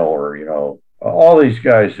Continental, or, all these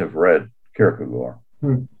guys have read Kierkegaard.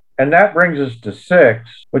 And that brings us to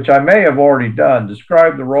 6, which I may have already done.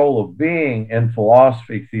 Describe the role of being in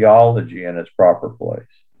philosophy, theology in its proper place.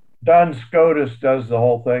 Duns Scotus does the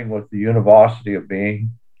whole thing with the univocity of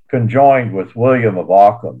being, conjoined with William of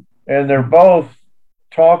Ockham. And they're both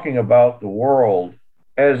talking about the world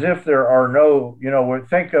as if there are no,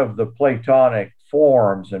 think of the Platonic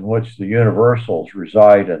forms in which the universals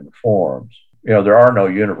reside in the forms. There are no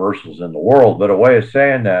universals in the world, but a way of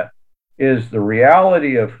saying that is the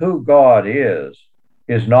reality of who God is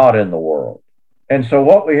not in the world. And so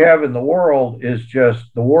what we have in the world is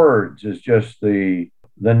just the words, is just the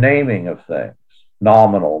naming of things,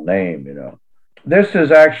 nominal name, This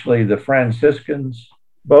is actually the Franciscans.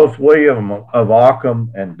 Both William of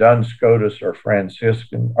Ockham and Duns Scotus are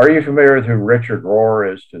Franciscan. Are you familiar with who Richard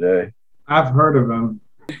Rohr is today? I've heard of him.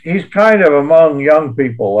 He's kind of among young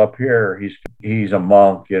people up here. He's a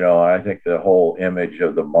monk, I think the whole image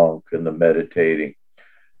of the monk and the meditating.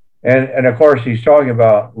 And of course, he's talking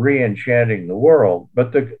about re-enchanting the world.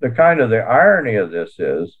 But the kind of the irony of this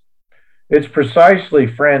is, it's precisely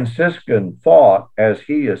Franciscan thought as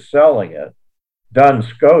he is selling it, Duns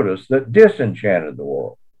Scotus, that disenchanted the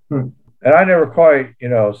world. And I never quite,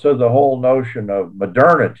 so the whole notion of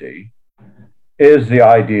modernity is the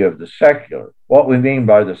idea of the secular. What we mean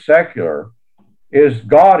by the secular is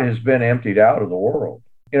God has been emptied out of the world.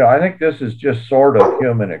 I think this is just sort of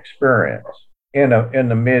human experience. In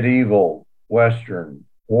the medieval Western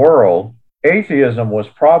world, atheism was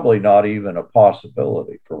probably not even a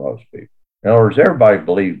possibility for most people. In other words, everybody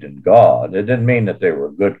believed in God. It didn't mean that they were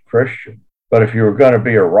a good Christian. But if you were going to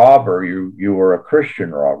be a robber, you were a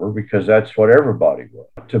Christian robber, because that's what everybody was.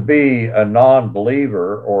 To be a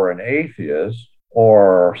non-believer or an atheist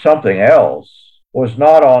or something else was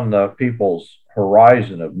not on the people's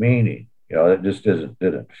horizon of meaning. It just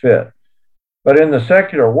didn't fit. But in the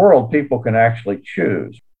secular world, people can actually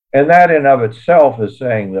choose. And that in of itself is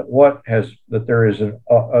saying that there is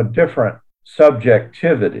a different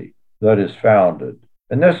subjectivity that is founded.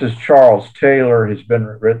 And this is Charles Taylor. He's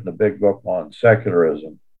written a big book on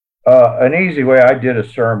secularism. An easy way, I did a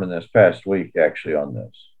sermon this past week actually on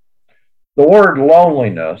this. The word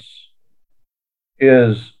loneliness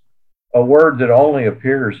is a word that only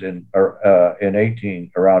appears in around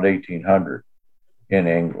 1800 in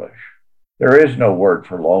English. There is no word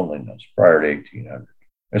for loneliness prior to 1800.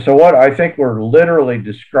 And so what I think we're literally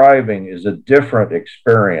describing is a different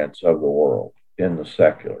experience of the world in the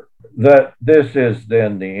secular. That this is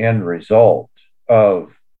then the end result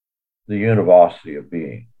of the univocity of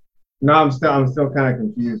being. No, I'm still kind of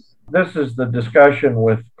confused. This is the discussion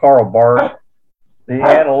with Karl Barth, the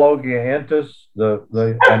analogia entis,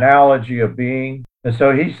 the analogy of being. And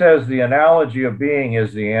so he says the analogy of being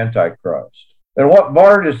is the Antichrist. And what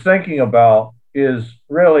Barth is thinking about is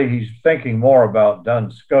really, he's thinking more about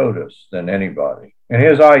Duns Scotus than anybody. And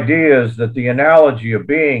his idea is that the analogy of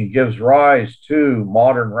being gives rise to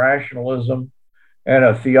modern rationalism and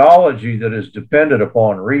a theology that is dependent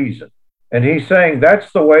upon reason. And he's saying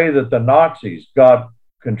that's the way that the Nazis got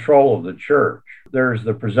control of the church. There's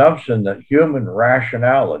the presumption that human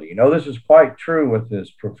rationality, this is quite true with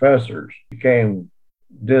his professors, became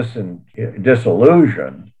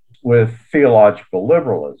disillusioned with theological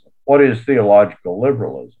liberalism. What is theological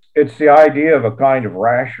liberalism? It's the idea of a kind of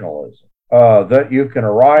rationalism. That you can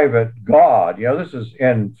arrive at God. This is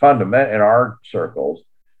in our circles.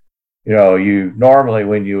 You normally,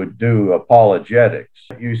 when you would do apologetics,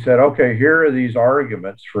 you said, okay, here are these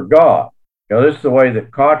arguments for God. This is the way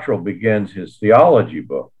that Cottrell begins his theology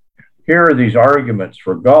book. Here are these arguments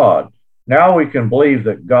for God. Now we can believe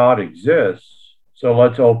that God exists, so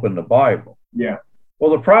let's open the Bible. Yeah.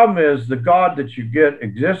 Well, the problem is the God that you get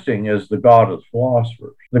existing is the God of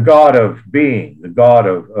philosophers, the God of being, the God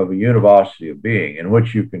of a univocity of being, in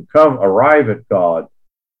which you can arrive at God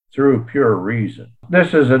through pure reason.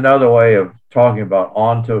 This is another way of talking about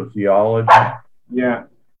ontotheology. Yeah.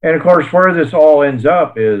 And of course, where this all ends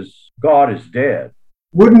up is God is dead.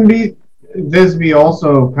 Wouldn't this be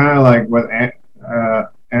also kind of like what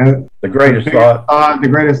the greatest thought? The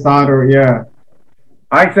greatest thought, or yeah.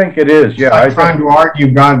 I think it is. Yeah, like trying to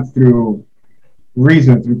argue God through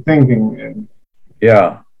reason, through thinking.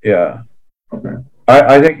 Yeah. Okay.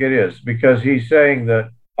 I think it is, because he's saying that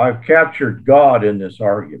I've captured God in this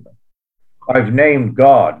argument. I've named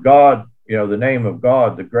God. God, the name of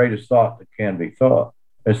God, the greatest thought that can be thought.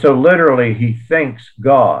 And so literally he thinks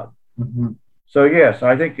God. Mm-hmm. So yes,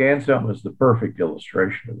 I think Anselm is the perfect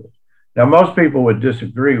illustration of this. Now, most people would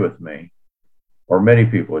disagree with me, or many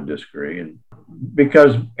people would disagree, and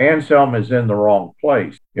because Anselm is in the wrong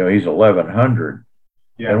place. He's 1100.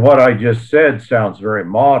 Yeah. And what I just said sounds very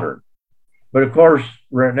modern. But of course,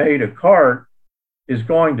 René Descartes is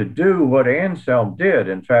going to do what Anselm did.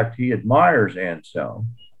 In fact, he admires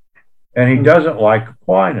Anselm, and he doesn't like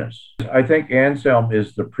Aquinas. I think Anselm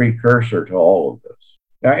is the precursor to all of this.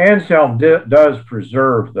 Now, Anselm does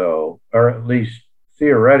preserve, though, or at least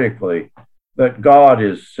theoretically, that God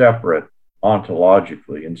is separate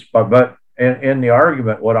ontologically. But in the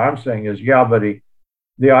argument, what I'm saying is, but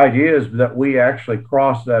the idea is that we actually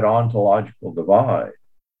cross that ontological divide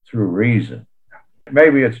through reason.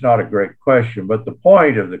 Maybe it's not a great question, but the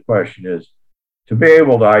point of the question is to be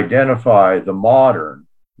able to identify the modern,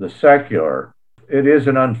 the secular. It is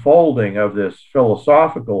an unfolding of this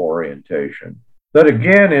philosophical orientation that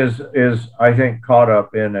again is I think caught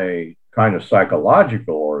up in a kind of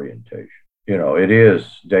psychological orientation. It is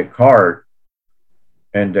Descartes,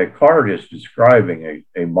 and Descartes is describing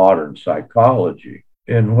a modern psychology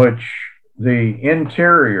in which the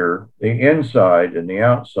interior, the inside, and the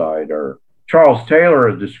outside are. Charles Taylor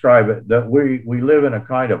has described it that we live in a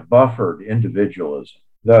kind of buffered individualism,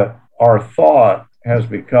 that our thought has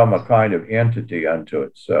become a kind of entity unto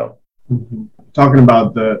itself. Mm-hmm. Talking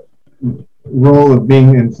about the role of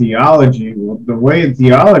being in theology, the way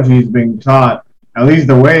theology is being taught, at least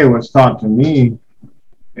the way it was taught to me,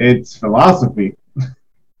 it's philosophy.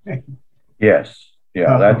 Yes.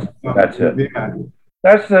 Yeah, that's it. Yeah.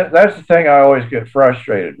 That's the thing I always get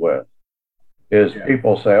frustrated with, is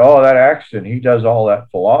people say, oh, that Axton, he does all that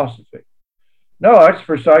philosophy. No, that's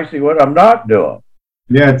precisely what I'm not doing.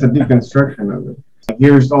 Yeah, it's a deconstruction of it.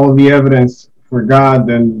 Here's all the evidence for God,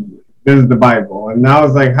 then there's the Bible. And now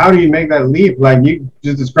it's like, how do you make that leap? Like, you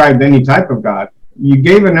just described any type of God. You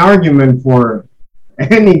gave an argument for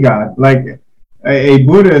any God. Like, a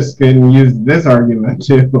Buddhist can use this argument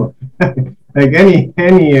too. Like any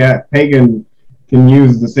pagan can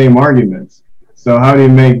use the same arguments. So how do you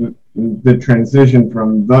make the transition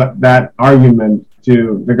from that argument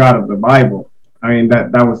to the God of the Bible? I mean,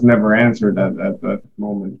 that was never answered at that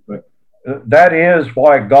moment. But that is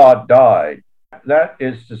why God died. That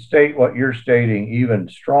is to state what you're stating even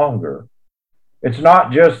stronger. It's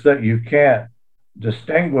not just that you can't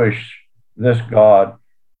distinguish this God.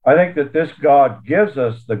 I think that this God gives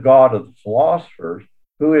us the God of the philosophers,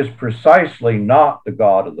 who is precisely not the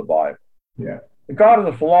God of the Bible. Yeah. The God of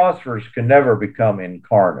the philosophers can never become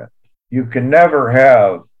incarnate. You can never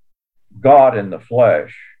have God in the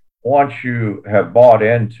flesh once you have bought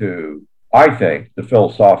into, I think, the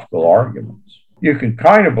philosophical arguments. You can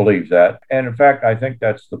kind of believe that. And in fact, I think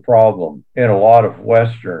that's the problem in a lot of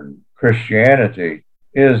Western Christianity,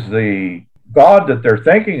 is the God that they're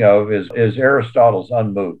thinking of is Aristotle's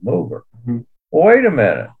unmoved mover. Mm-hmm. Well, wait a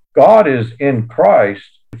minute. God is in Christ.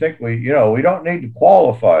 I think we don't need to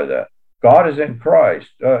qualify that. God is in Christ.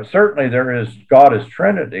 Certainly God is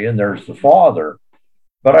Trinity, and there's the Father.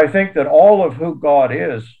 But I think that all of who God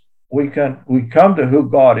is, we come to who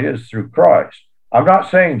God is through Christ. I'm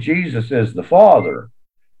not saying Jesus is the Father,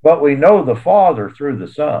 but we know the Father through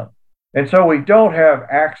the Son. And so we don't have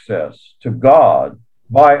access to God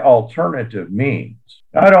by alternative means.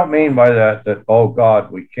 Now, I don't mean by that, oh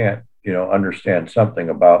God, we can't, understand something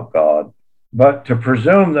about God, but to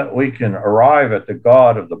presume that we can arrive at the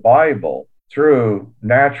God of the Bible through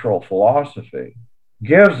natural philosophy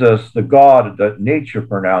gives us the God that Nietzsche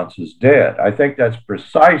pronounces dead. I think that's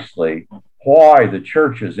precisely why the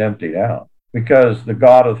church is emptied out, because the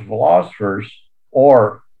God of the philosophers,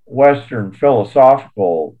 or Western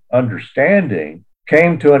philosophical understanding,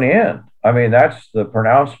 came to an end. I mean, that's the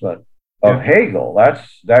pronouncement of Hegel.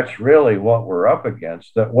 That's really what we're up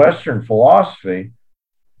against, that Western philosophy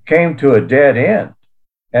came to a dead end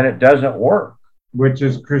and it doesn't work. Which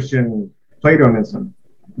is Christian Platonism.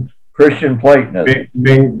 Christian Platonism.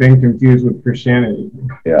 Being confused with Christianity.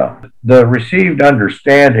 Yeah. The received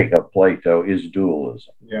understanding of Plato is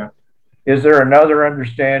dualism. Yeah. Is there another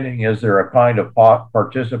understanding? Is there a kind of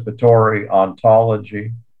participatory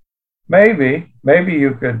ontology? Maybe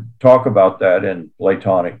you could talk about that in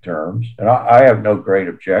Platonic terms, and I have no great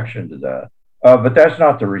objection to that. But that's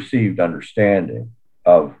not the received understanding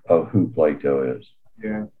of who Plato is.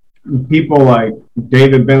 Yeah. People like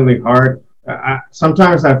David Bentley Hart,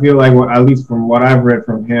 sometimes I feel like, at least from what I've read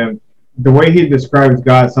from him, the way he describes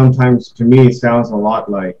God sometimes to me sounds a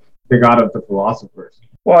lot like the God of the philosophers.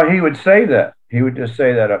 Well, he would say that. He would just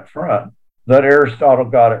say that up front, that Aristotle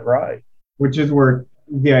got it right. Which is where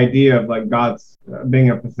the idea of like God's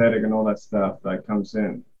being apathetic and all that stuff that comes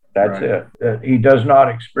in. That's right. It. He does not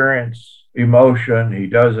experience emotion. He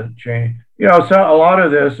doesn't change. So a lot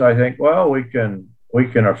of this, I think, well, we can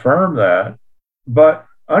affirm that, but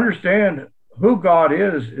understand who God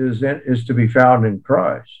is to be found in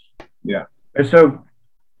Christ. Yeah. And so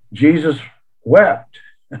Jesus wept.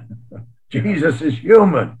 Jesus is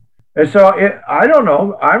human. And so I don't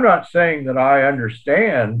know. I'm not saying that I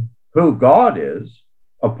understand who God is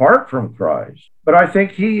apart from Christ, but I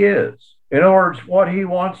think he is. In other words, what he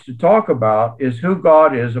wants to talk about is who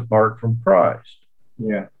God is apart from Christ.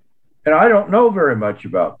 Yeah. And I don't know very much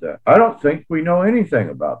about that. I don't think we know anything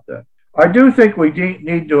about that. I do think we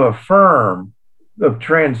need to affirm the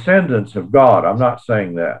transcendence of God. I'm not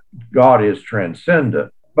saying that God is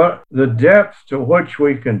transcendent, but the depth to which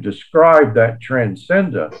we can describe that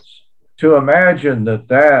transcendence, to imagine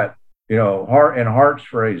that, in Hart's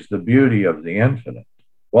phrase, the beauty of the infinite.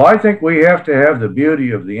 Well, I think we have to have the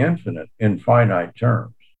beauty of the infinite in finite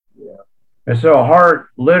terms. Yeah. And so Hart,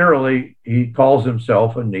 literally, he calls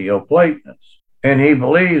himself a Neoplatonist. And he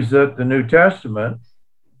believes that the New Testament,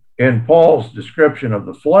 in Paul's description of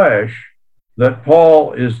the flesh, that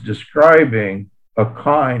Paul is describing a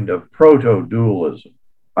kind of proto-dualism.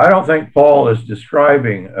 I don't think Paul is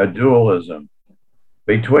describing a dualism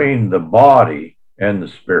between the body and the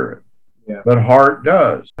spirit. Yeah. But Hart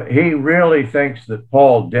does. He really thinks that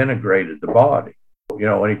Paul denigrated the body.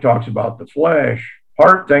 When he talks about the flesh,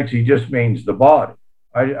 Hart thinks he just means the body.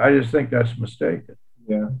 I just think that's mistaken.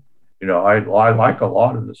 Yeah. I like a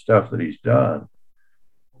lot of the stuff that he's done.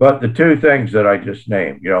 But the two things that I just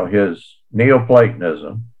named, his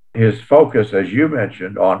Neoplatonism, his focus, as you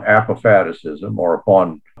mentioned, on apophaticism or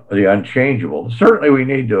upon the unchangeable. Certainly we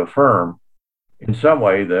need to affirm in some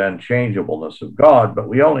way the unchangeableness of God, but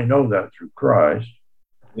we only know that through Christ.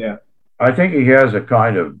 Yeah. I think he has a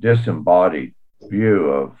kind of disembodied view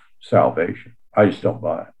of salvation. I just don't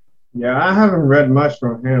buy it. Yeah, I haven't read much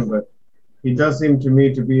from him, but he does seem to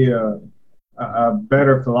me to be a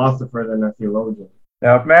better philosopher than a theologian.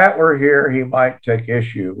 Now, if Matt were here, he might take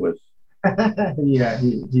issue with yeah,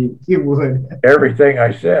 he would. Everything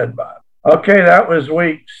I said, Bob. Okay, that was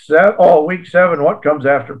week 7. Oh, week 7, what comes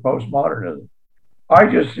after postmodernism? I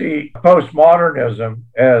just see postmodernism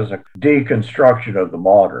as a deconstruction of the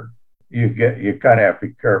modern. You kind of have to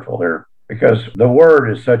be careful there because the word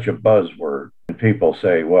is such a buzzword. And people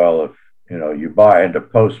say, well, if you buy into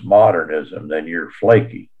postmodernism, then you're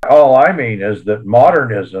flaky. All I mean is that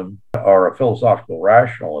modernism, or a philosophical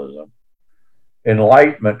rationalism,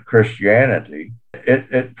 Enlightenment Christianity,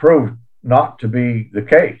 it proved not to be the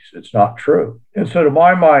case. It's not true. And so to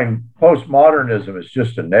my mind, postmodernism is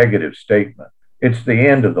just a negative statement. It's the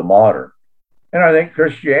end of the modern. And I think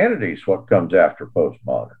Christianity is what comes after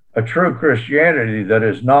postmodern. A true Christianity that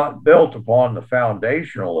is not built upon the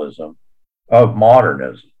foundationalism of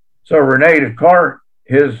modernism. So Rene Descartes,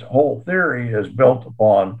 his whole theory is built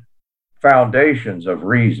upon foundations of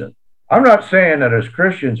reason. I'm not saying that as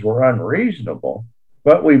Christians we're unreasonable,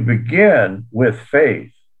 but we begin with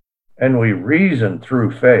faith and we reason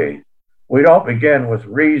through faith. We don't begin with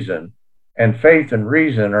reason, and faith and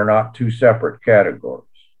reason are not two separate categories.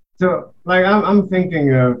 So, like, I'm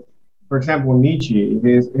thinking of, for example, Nietzsche,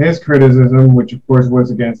 his criticism, which of course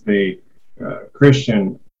was against the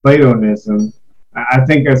Christian Platonism. I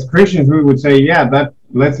think as Christians we would say, yeah,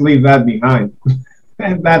 let's leave that behind.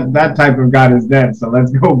 And that type of God is dead. So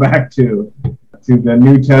let's go back to the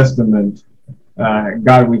New Testament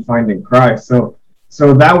God we find in Christ.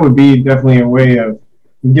 So that would be definitely a way of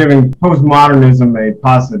giving postmodernism a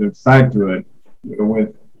positive side to it.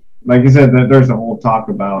 With, like you said, that there's a whole talk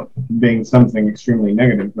about being something extremely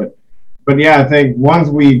negative. But yeah, I think once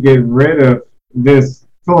we get rid of this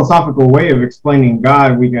philosophical way of explaining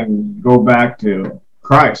God, we can go back to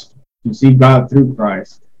Christ. to see God through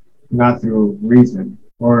Christ, not through reason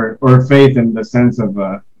or faith in the sense of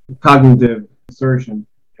cognitive assertion.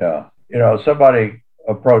 Yeah. Somebody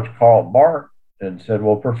approached Karl Barth and said,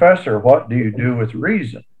 well, Professor, what do you do with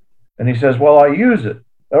reason? And he says, well, I use it.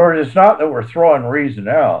 In other words, it's not that we're throwing reason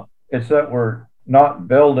out. It's that we're not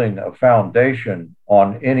building a foundation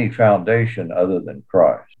on any foundation other than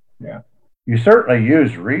Christ. Yeah. You certainly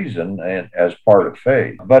use reason as part of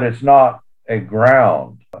faith, but it's not a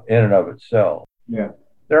ground in and of itself. Yeah.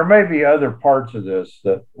 There may be other parts of this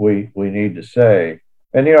that we need to say.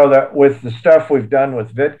 And, that with the stuff we've done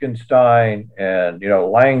with Wittgenstein and,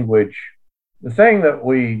 language, the thing that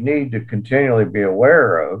we need to continually be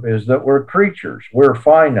aware of is that we're creatures, we're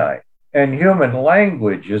finite, and human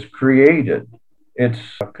language is created. It's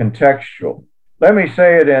contextual. Let me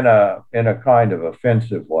say it in a kind of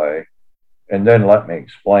offensive way, and then let me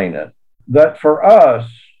explain it. That for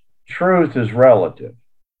us, truth is relative.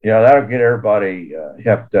 That'll get everybody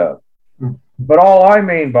hepped up. But all I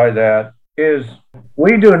mean by that is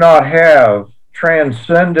we do not have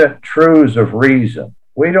transcendent truths of reason.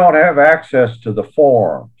 We don't have access to the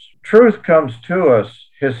forms. Truth comes to us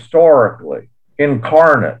historically,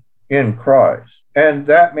 incarnate in Christ. And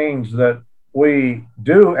that means that we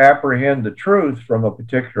do apprehend the truth from a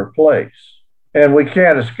particular place. And we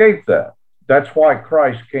can't escape that. That's why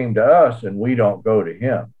Christ came to us and we don't go to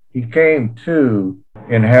him. He came to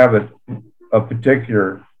inhabit a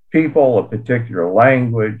particular people, a particular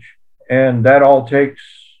language, and that all takes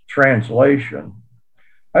translation.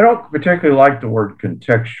 I don't particularly like the word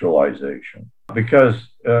contextualization because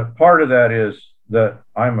part of that is that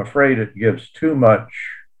I'm afraid it gives too much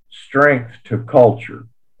strength to culture.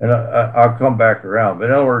 And I'll come back around. But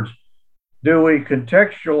in other words, do we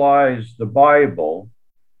contextualize the Bible?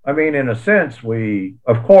 I mean, in a sense,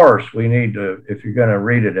 of course, we need to, if you're going to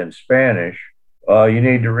read it in Spanish, you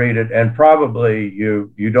need to read it. And probably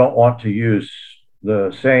you don't want to use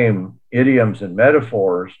the same idioms and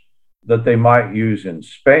metaphors that they might use in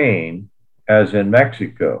Spain as in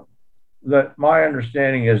Mexico. That my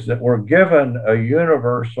understanding is that we're given a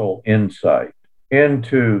universal insight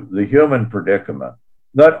into the human predicament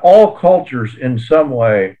that all cultures in some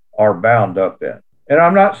way are bound up in. And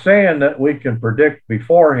I'm not saying that we can predict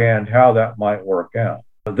beforehand how that might work out,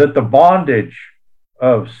 that the bondage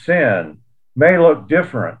of sin may look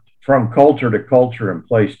different from culture to culture and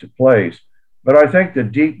place to place. But I think the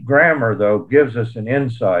deep grammar, though, gives us an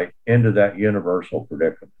insight into that universal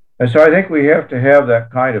predicament. And so I think we have to have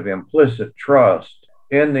that kind of implicit trust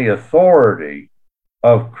in the authority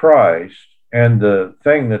of Christ and the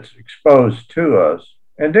thing that's exposed to us.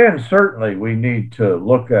 And then certainly we need to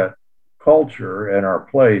look at culture and our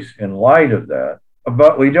place in light of that.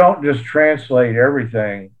 But we don't just translate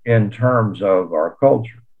everything in terms of our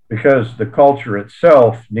culture, because the culture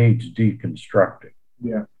itself needs deconstructing.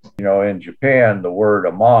 Yeah. In Japan, the word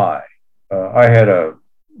amai. I had a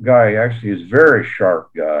guy, actually, he's a very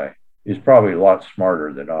sharp guy. He's probably a lot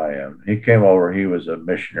smarter than I am. He came over, he was a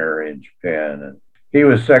missionary in Japan, and he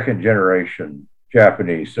was second generation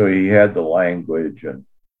Japanese, so he had the language. And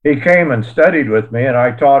he came and studied with me, and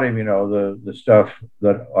I taught him, the stuff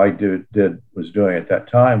that I was doing at that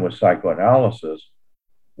time was psychoanalysis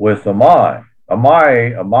with amai.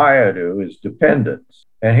 Amayadu is dependence.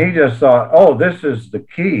 And he just thought, oh, this is the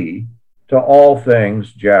key to all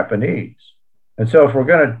things Japanese. And so if we're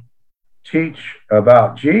going to teach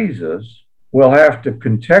about Jesus, we'll have to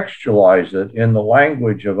contextualize it in the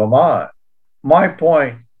language of amai. My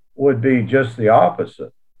point would be just the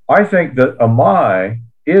opposite. I think that amai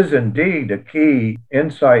is indeed a key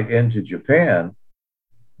insight into Japan,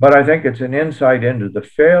 but I think it's an insight into the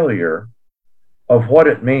failure of what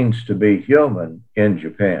it means to be human in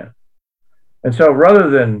Japan. And so rather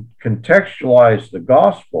than contextualize the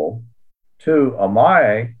gospel to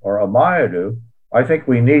amai or amayadu, I think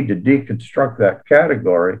we need to deconstruct that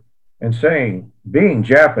category and saying being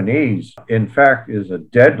Japanese, in fact, is a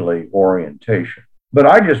deadly orientation. But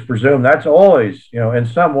I just presume that's always, in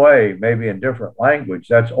some way, maybe in different language,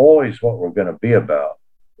 that's always what we're going to be about.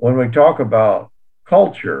 When we talk about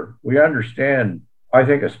culture, we understand, I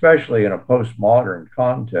think, especially in a postmodern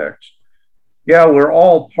context, we're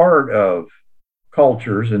all part of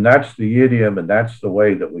cultures, and that's the idiom, and that's the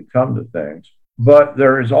way that we come to things. But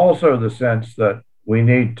there is also the sense that we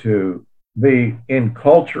need to be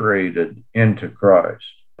enculturated into Christ.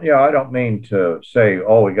 I don't mean to say,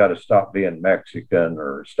 we got to stop being Mexican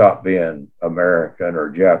or stop being American or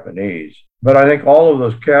Japanese. But I think all of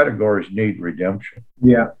those categories need redemption.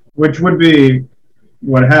 Yeah, which would be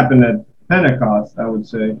what happened at Pentecost, I would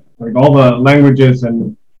say. Like all the languages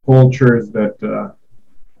and cultures that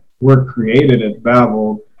were created at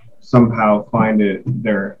Babel somehow find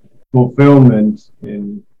their fulfillment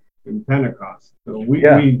in Pentecost. So we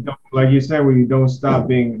don't, like you said, we don't stop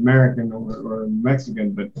being American or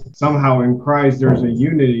Mexican, but somehow in Christ there's a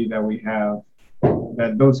unity that we have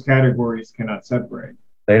that those categories cannot separate.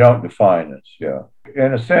 They don't define us, yeah.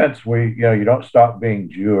 In a sense, you don't stop being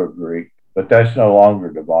Jew or Greek, but that's no longer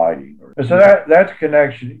dividing. So that's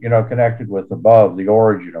connected with above, the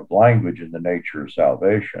origin of language and the nature of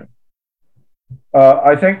salvation.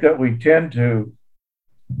 I think that we tend to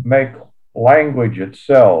make language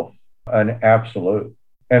itself an absolute.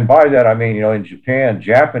 And by that, I mean, in Japan,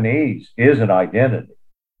 Japanese is an identity.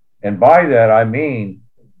 And by that, I mean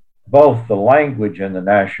both the language and the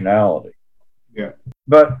nationality. Yeah.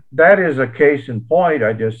 But that is a case in point,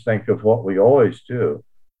 I just think, of what we always do,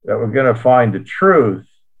 that we're going to find the truth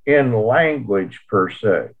in language per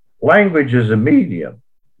se. Language is a medium,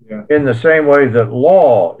 in the same way that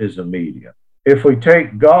law is a medium. If we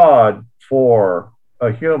take God for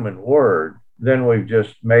a human word, then we've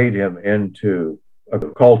just made him into a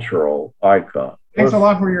cultural icon. Thanks a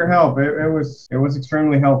lot for your help. It was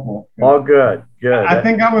extremely helpful. Oh, good. I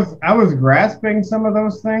think I was grasping some of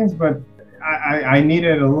those things, but I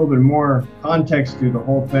needed a little bit more context to the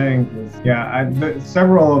whole thing.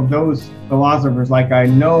 Several of those philosophers, I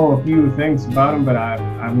know a few things about them, but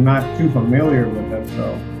I'm not too familiar with them,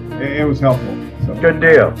 so it was helpful. So. Good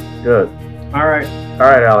deal. Good. All right,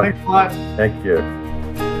 Alex. Thanks a lot. Thank you.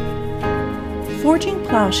 Forging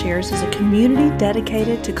Plowshares is a community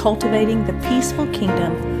dedicated to cultivating the peaceful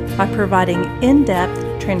kingdom by providing in-depth,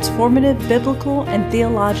 transformative biblical and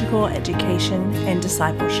theological education and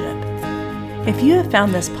discipleship. If you have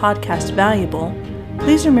found this podcast valuable,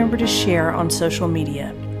 please remember to share on social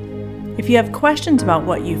media. If you have questions about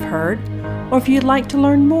what you've heard, or if you'd like to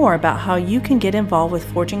learn more about how you can get involved with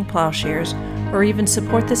Forging Plowshares or even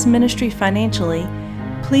support this ministry financially,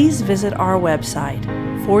 please visit our website,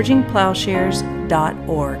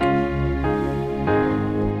 forgingplowshares.org.